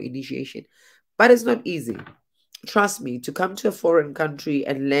Africa for initiation, but it's not easy. Trust me, to come to a foreign country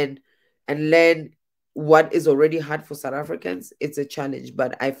and learn what is already hard for South Africans, it's a challenge.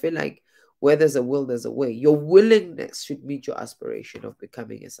 But I feel like where there's a will, there's a way. Your willingness should meet your aspiration of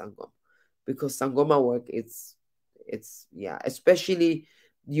becoming a Sangoma, because Sangoma work, yeah, especially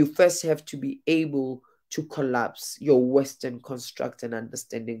you first have to be able to collapse your Western construct and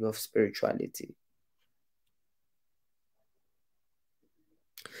understanding of spirituality.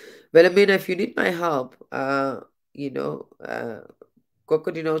 Well, I mean, if you need my help,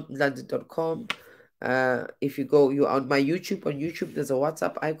 cocodinolondon.com. If you're on my YouTube, there's a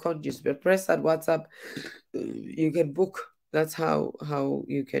WhatsApp icon. Just press that WhatsApp. You can book That's how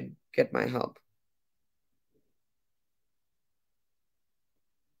you can get my help.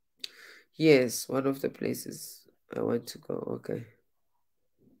 Yes, one of the places I want to go. Okay.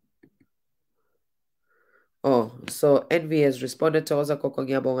 Oh, so Envy has responded to Oza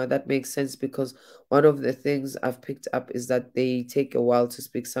Kokonyabonga. That makes sense because one of the things I've picked up is that they take a while to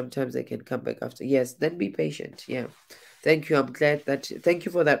speak. Sometimes they can come back after. Yes, then be patient. Yeah. Thank you. I'm glad that thank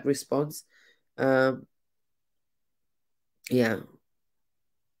you for that response. Um, yeah,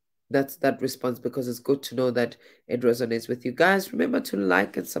 that's that response because it's good to know that it resonates with you. Guys, remember to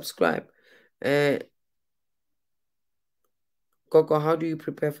like and subscribe. Uh Coco, how do you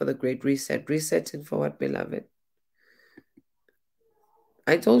prepare for the great reset? Resetting for what, beloved?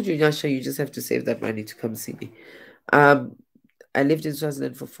 I told you, Yasha, you just have to save that money to come see me. Um, I lived in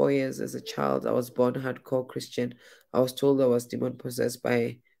Swaziland for 4 years as a child. I was born hardcore Christian. I was told I was demon possessed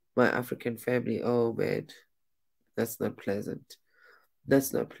by my African family. Oh man, that's not pleasant.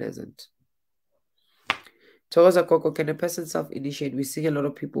 That's not pleasant. Towards a Coco, can a person self-initiate? We see a lot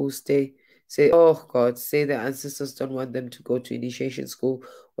of people who say, oh God, say their ancestors don't want them to go to initiation school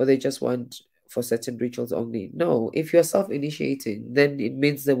or they just want for certain rituals only. No, if you're self-initiating, then it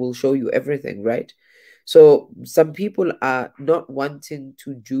means they will show you everything, right? So some people are not wanting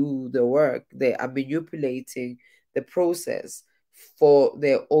to do the work. They are manipulating the process for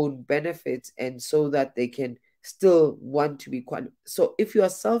their own benefit and so that they can still want to be so if you are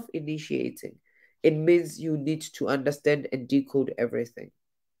self-initiating, it means you need to understand and decode everything.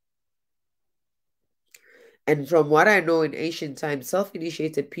 And from what I know in ancient times, self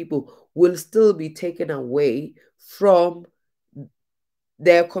initiated people will still be taken away from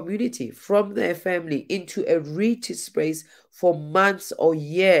their community, from their family, into a retreat space for months or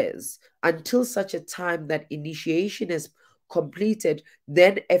years until such a time that initiation is completed.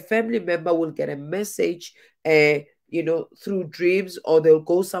 Then a family member will get a message, through dreams, or they'll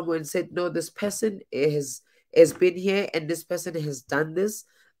go somewhere and say, "No, this person has been here, and this person has done this.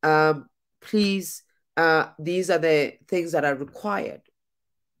 Please, these are the things that are required."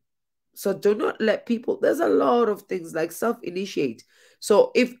 So do not let people, there's a lot of things like self-initiate.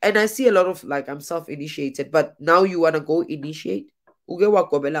 So if, and I see a lot of like, I'm self-initiated, but now you want to go initiate, uke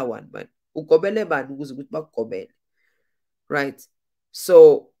wakobela one man. Ukobele man ukuze ukuthi bakugobele, right?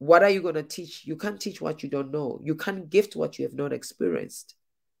 So what are you going to teach? You can't teach what you don't know. You can't gift what you have not experienced.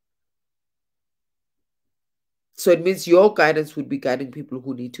 So it means your guidance would be guiding people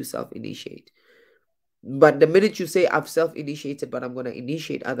who need to self-initiate. But the minute you say, I've self-initiated, but I'm going to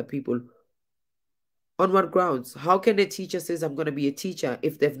initiate other people, on what grounds? How can a teacher says I'm going to be a teacher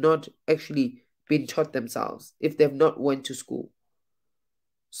if they've not actually been taught themselves, if they've not went to school?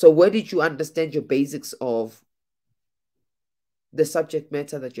 So where did you understand your basics of the subject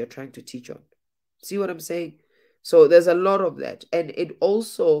matter that you're trying to teach on? See what I'm saying? So there's a lot of that. And it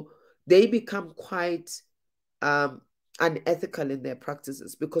also, they become quite um unethical in their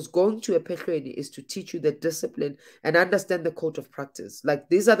practices because going to a pehlweni is to teach you the discipline and understand the code of practice. Like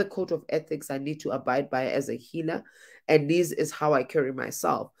these are the code of ethics I need to abide by as a healer, and this is how I carry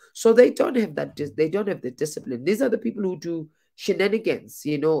myself. So they don't have that. They don't have the discipline. These are the people who do shenanigans,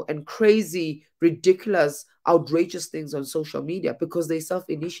 and crazy, ridiculous, outrageous things on social media because they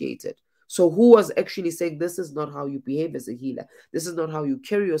self-initiated. So who was actually saying this is not how you behave as a healer? This is not how you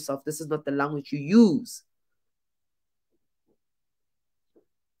carry yourself. This is not the language you use.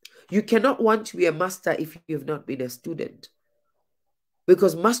 You cannot want to be a master if you've not been a student,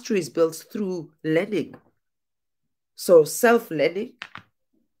 because mastery is built through learning. So self-learning,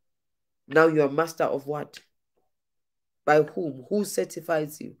 now you're a master of what? By whom? Who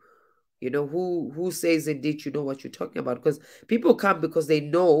certifies you? Who says indeed you know what you're talking about? Because people come because they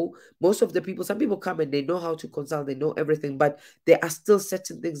know, most of the people, some people come and they know how to consult, they know everything, but there are still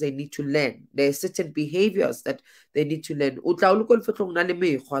certain things they need to learn. There are certain behaviors that they need to learn.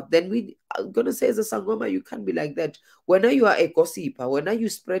 Then we are gonna say as a sangoma, you can't be like that. When you are a gossiper, when you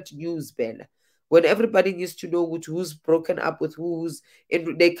spread news, Bella, when everybody needs to know who's broken up with who's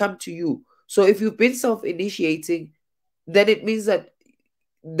in, they come to you. So if you've been self-initiating, then it means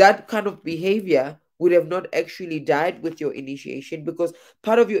that kind of behavior would have not actually died with your initiation, because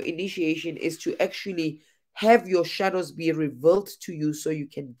part of your initiation is to actually have your shadows be revealed to you so you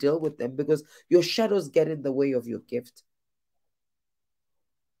can deal with them, because your shadows get in the way of your gift.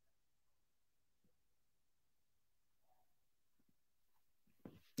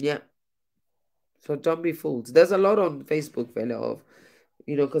 Yeah. So don't be fooled. There's a lot on Facebook, fella, of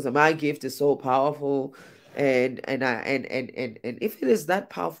because my gift is so powerful, and if it is that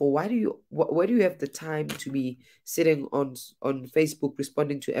powerful, why do you have the time to be sitting on Facebook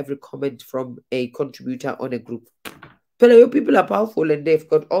responding to every comment from a contributor on a group? But your people are powerful and they've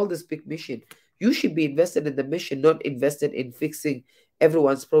got all this big mission. You should be invested in the mission, not invested in fixing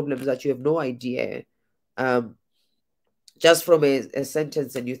everyone's problems that you have no idea. Um, just from a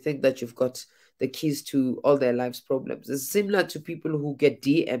sentence, and you think that you've got the keys to all their lives problems. It's similar to people who get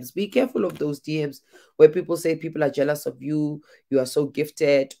DMs. Be careful of those DMs where people say people are jealous of you, you are so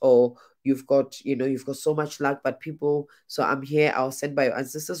gifted, or you've got so much luck, but people, so I'm here, I'll send by your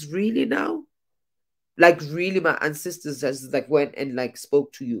ancestors. Really now? Like really my ancestors just like went and like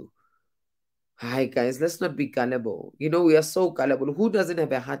spoke to you? Hi guys, let's not be gullible. We are so gullible. Who doesn't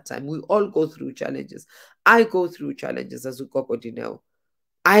have a hard time? We all go through challenges. I go through challenges as Ukoko Dineo.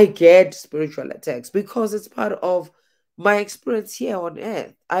 I get spiritual attacks because it's part of my experience here on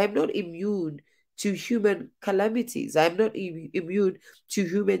earth. I am not immune to human calamities. I'm not immune to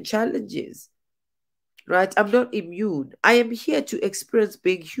human challenges, right? I'm not immune. I am here to experience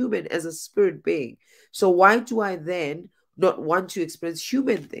being human as a spirit being. So why do I then not want to experience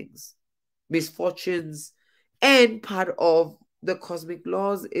human things, misfortunes? And part of the cosmic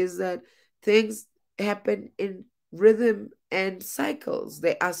laws is that things happen in rhythm and cycles.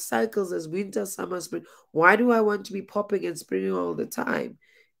 There are cycles as winter, summer, spring. Why do I want to be popping and springing all the time?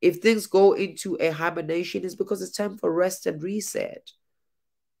 If things go into a hibernation, it's because it's time for rest and reset.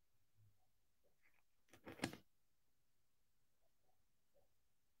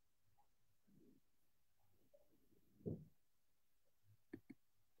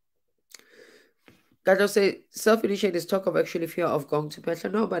 That I say self-initiated is talk of actually fear of going to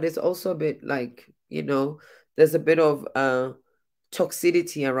Petra. No, but it's also a bit like, there's a bit of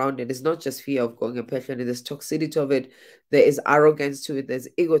toxicity around it. It's not just fear of going to Petra, there's toxicity of it. There is arrogance to it, there's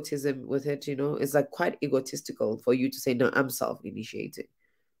egotism with it. It's like quite egotistical for you to say, no, I'm self-initiated.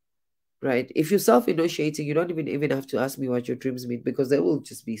 Right? If you're self-initiating, you don't even have to ask me what your dreams mean because they will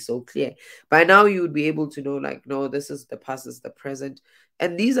just be so clear. By now, you would be able to know, like, no, this is the past, this is the present.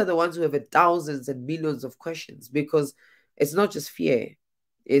 And these are the ones who have thousands and millions of questions because it's not just fear.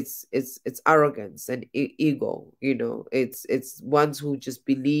 It's arrogance and ego. It's ones who just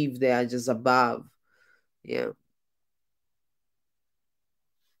believe they are just above. Yeah.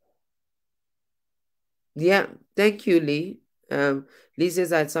 Yeah. Thank you, Lee. Lee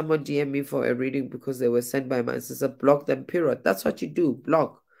says I had someone DM me for a reading because they were sent by my sister. Block them, period. That's what you do.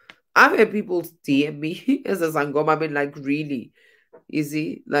 Block. I've had people DM me as a Sangoma. I mean, like, really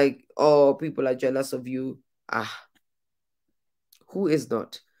easy. Like, oh, people are jealous of you. Ah, who is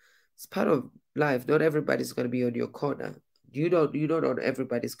not? It's part of life. Not everybody's gonna be on your corner. You don't on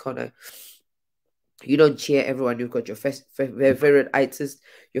everybody's corner. You don't cheer everyone. You've got your favorite artist,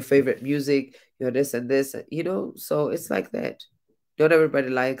 your favorite music, your this and this. So it's like that. Not everybody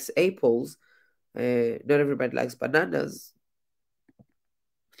likes apples. Not everybody likes bananas.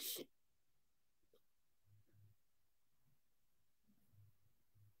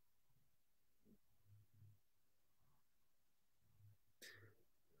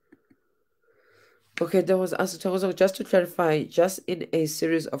 Okay, there was also just to clarify, just in a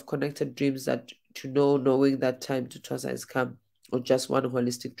series of connected dreams that to know, knowing that time to toss has come, or just one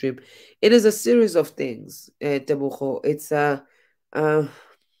holistic dream. It is a series of things, Tebucho. It's a uh,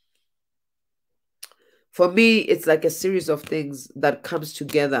 for me, it's like a series of things that comes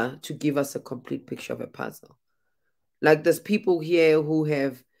together to give us a complete picture of a puzzle. Like there's people here who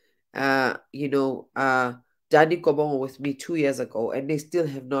have Danny Kobong with me 2 years ago, and they still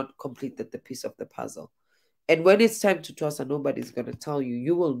have not completed the piece of the puzzle. And when it's time to toss, and nobody's going to tell you,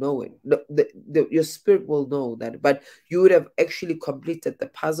 you will know it. Your spirit will know that. But you would have actually completed the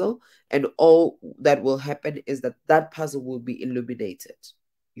puzzle, and all that will happen is that that puzzle will be illuminated.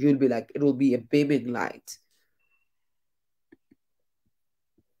 You'll be like, it will be a beaming light.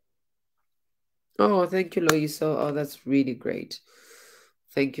 Oh, thank you, Loisa. Oh, that's really great.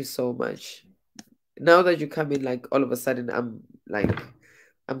 Thank you so much. Now that you come in, like all of a sudden, I'm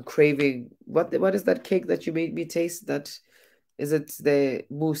craving what is that cake that you made me taste? That is it the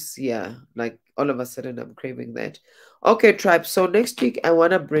mousse? Yeah, like all of a sudden I'm craving that. Okay, tribe. So next week I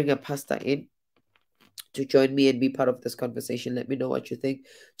wanna bring a pasta in to join me and be part of this conversation. Let me know what you think.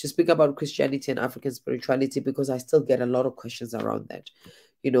 To speak about Christianity and African spirituality because I still get a lot of questions around that.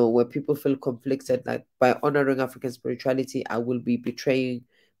 Where people feel conflicted, like by honoring African spirituality, I will be betraying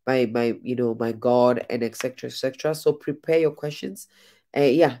my God and etc. etc. So prepare your questions.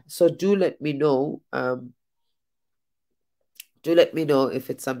 Yeah. So do let me know. Do let me know if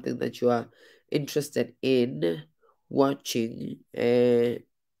it's something that you are interested in watching. Or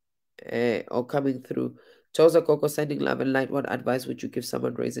coming through. Toza Coco sending love and light. What advice would you give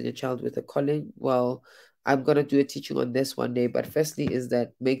someone raising a child with a calling? Well, I'm gonna do a teaching on this one day, but firstly is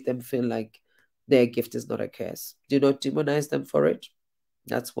that make them feel like their gift is not a curse. Do not demonize them for it.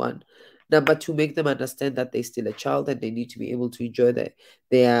 That's one. Number two, make them understand that they're still a child and they need to be able to enjoy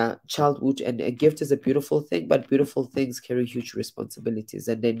their childhood. And a gift is a beautiful thing, but beautiful things carry huge responsibilities,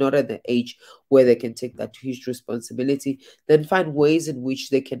 and they're not at the age where they can take that huge responsibility. Then find ways in which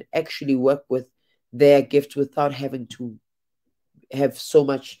they can actually work with their gift without having to have so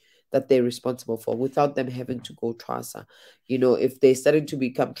much that they're responsible for, without them having to go trasa. If they're starting to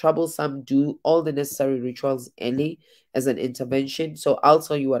become troublesome, do all the necessary rituals early as an intervention. So I'll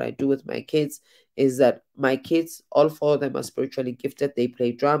tell you what I do with my kids is that my kids, all four of them are spiritually gifted. They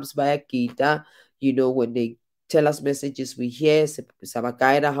play drums, by guitar. When they tell us messages, we hear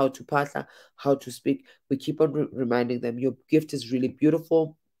sabakaida, how to patla, how to speak. We keep on reminding them, your gift is really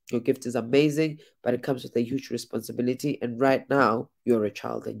beautiful. Your gift is amazing, but it comes with a huge responsibility. And right now, you're a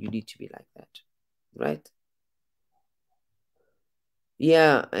child and you need to be like that. Right?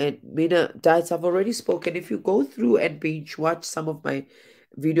 Yeah. And Mina, diets, I've already spoken. If you go through and binge watch some of my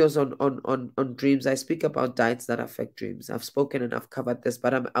videos on dreams, I speak about diets that affect dreams. I've spoken and I've covered this,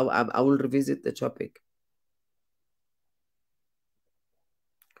 but I will revisit the topic.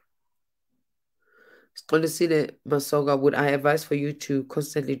 Honestly, Masoga, would I advise for you to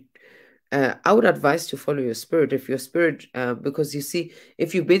constantly I would advise to follow your spirit. If your spirit, because you see,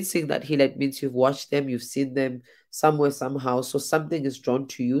 if you've been seeing that healer, it means you've watched them, you've seen them somewhere, somehow. So something is drawn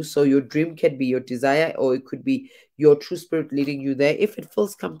to you. So your dream can be your desire, or it could be your true spirit leading you there if it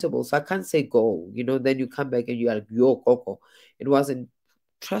feels comfortable. So I can't say go, then you come back and you're like, yo, Coco. It wasn't.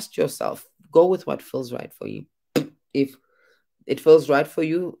 Trust yourself. Go with what feels right for you. If it feels right for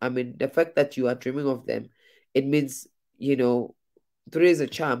you, I mean, the fact that you are dreaming of them, it means, three is a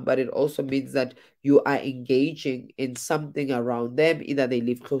charm, but it also means that you are engaging in something around them. Either they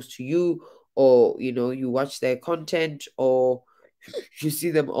live close to you, or you watch their content, or you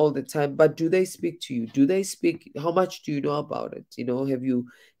see them all the time. But do they speak to you? Do they speak? How much do you know about it? Have you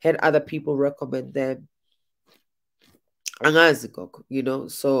had other people recommend them? Angazi gogo,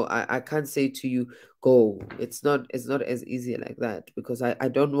 so I can't say to you go. It's not as easy like that, because I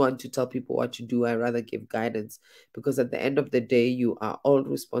don't want to tell people what to do. I rather give guidance, because at the end of the day, you are all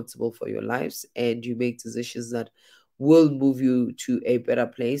responsible for your lives, and you make decisions that will move you to a better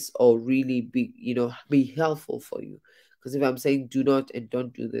place, or really be helpful for you. Because if I'm saying do not and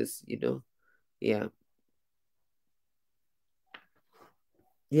don't do this, yeah.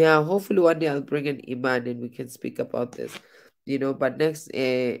 Yeah, hopefully one day I'll bring an Iman and we can speak about this. But next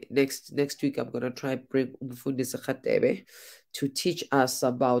week I'm gonna try bring Umfundisi Khatebe to teach us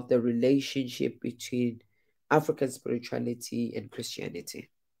about the relationship between African spirituality and Christianity.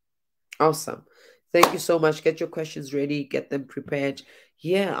 Awesome. Thank you so much. Get your questions ready, get them prepared.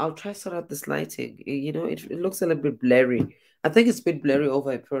 Yeah, I'll try sort out this lighting. It looks a little bit blurry. I think it's been blurry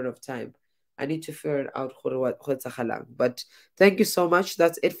over a period of time. I need to figure it out. But thank you so much.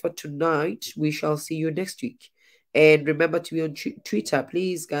 That's it for tonight. We shall see you next week. And remember to be on Twitter.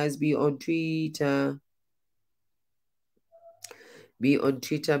 Please, guys, be on Twitter. Be on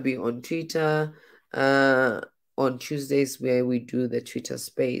Twitter. Be on Twitter. On Tuesdays, where we do the Twitter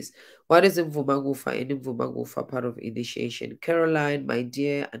space. What is Mvumagufa and Mvumagufa part of initiation? Caroline, my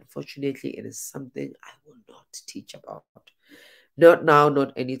dear, unfortunately, it is something I will not teach about. Not now,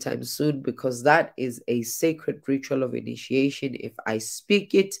 not anytime soon, because that is a sacred ritual of initiation. If I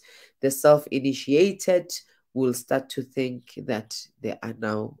speak it, the self initiated will start to think that they are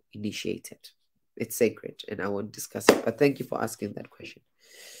now initiated. It's sacred, and I won't discuss it. But thank you for asking that question.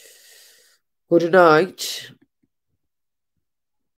 Good night.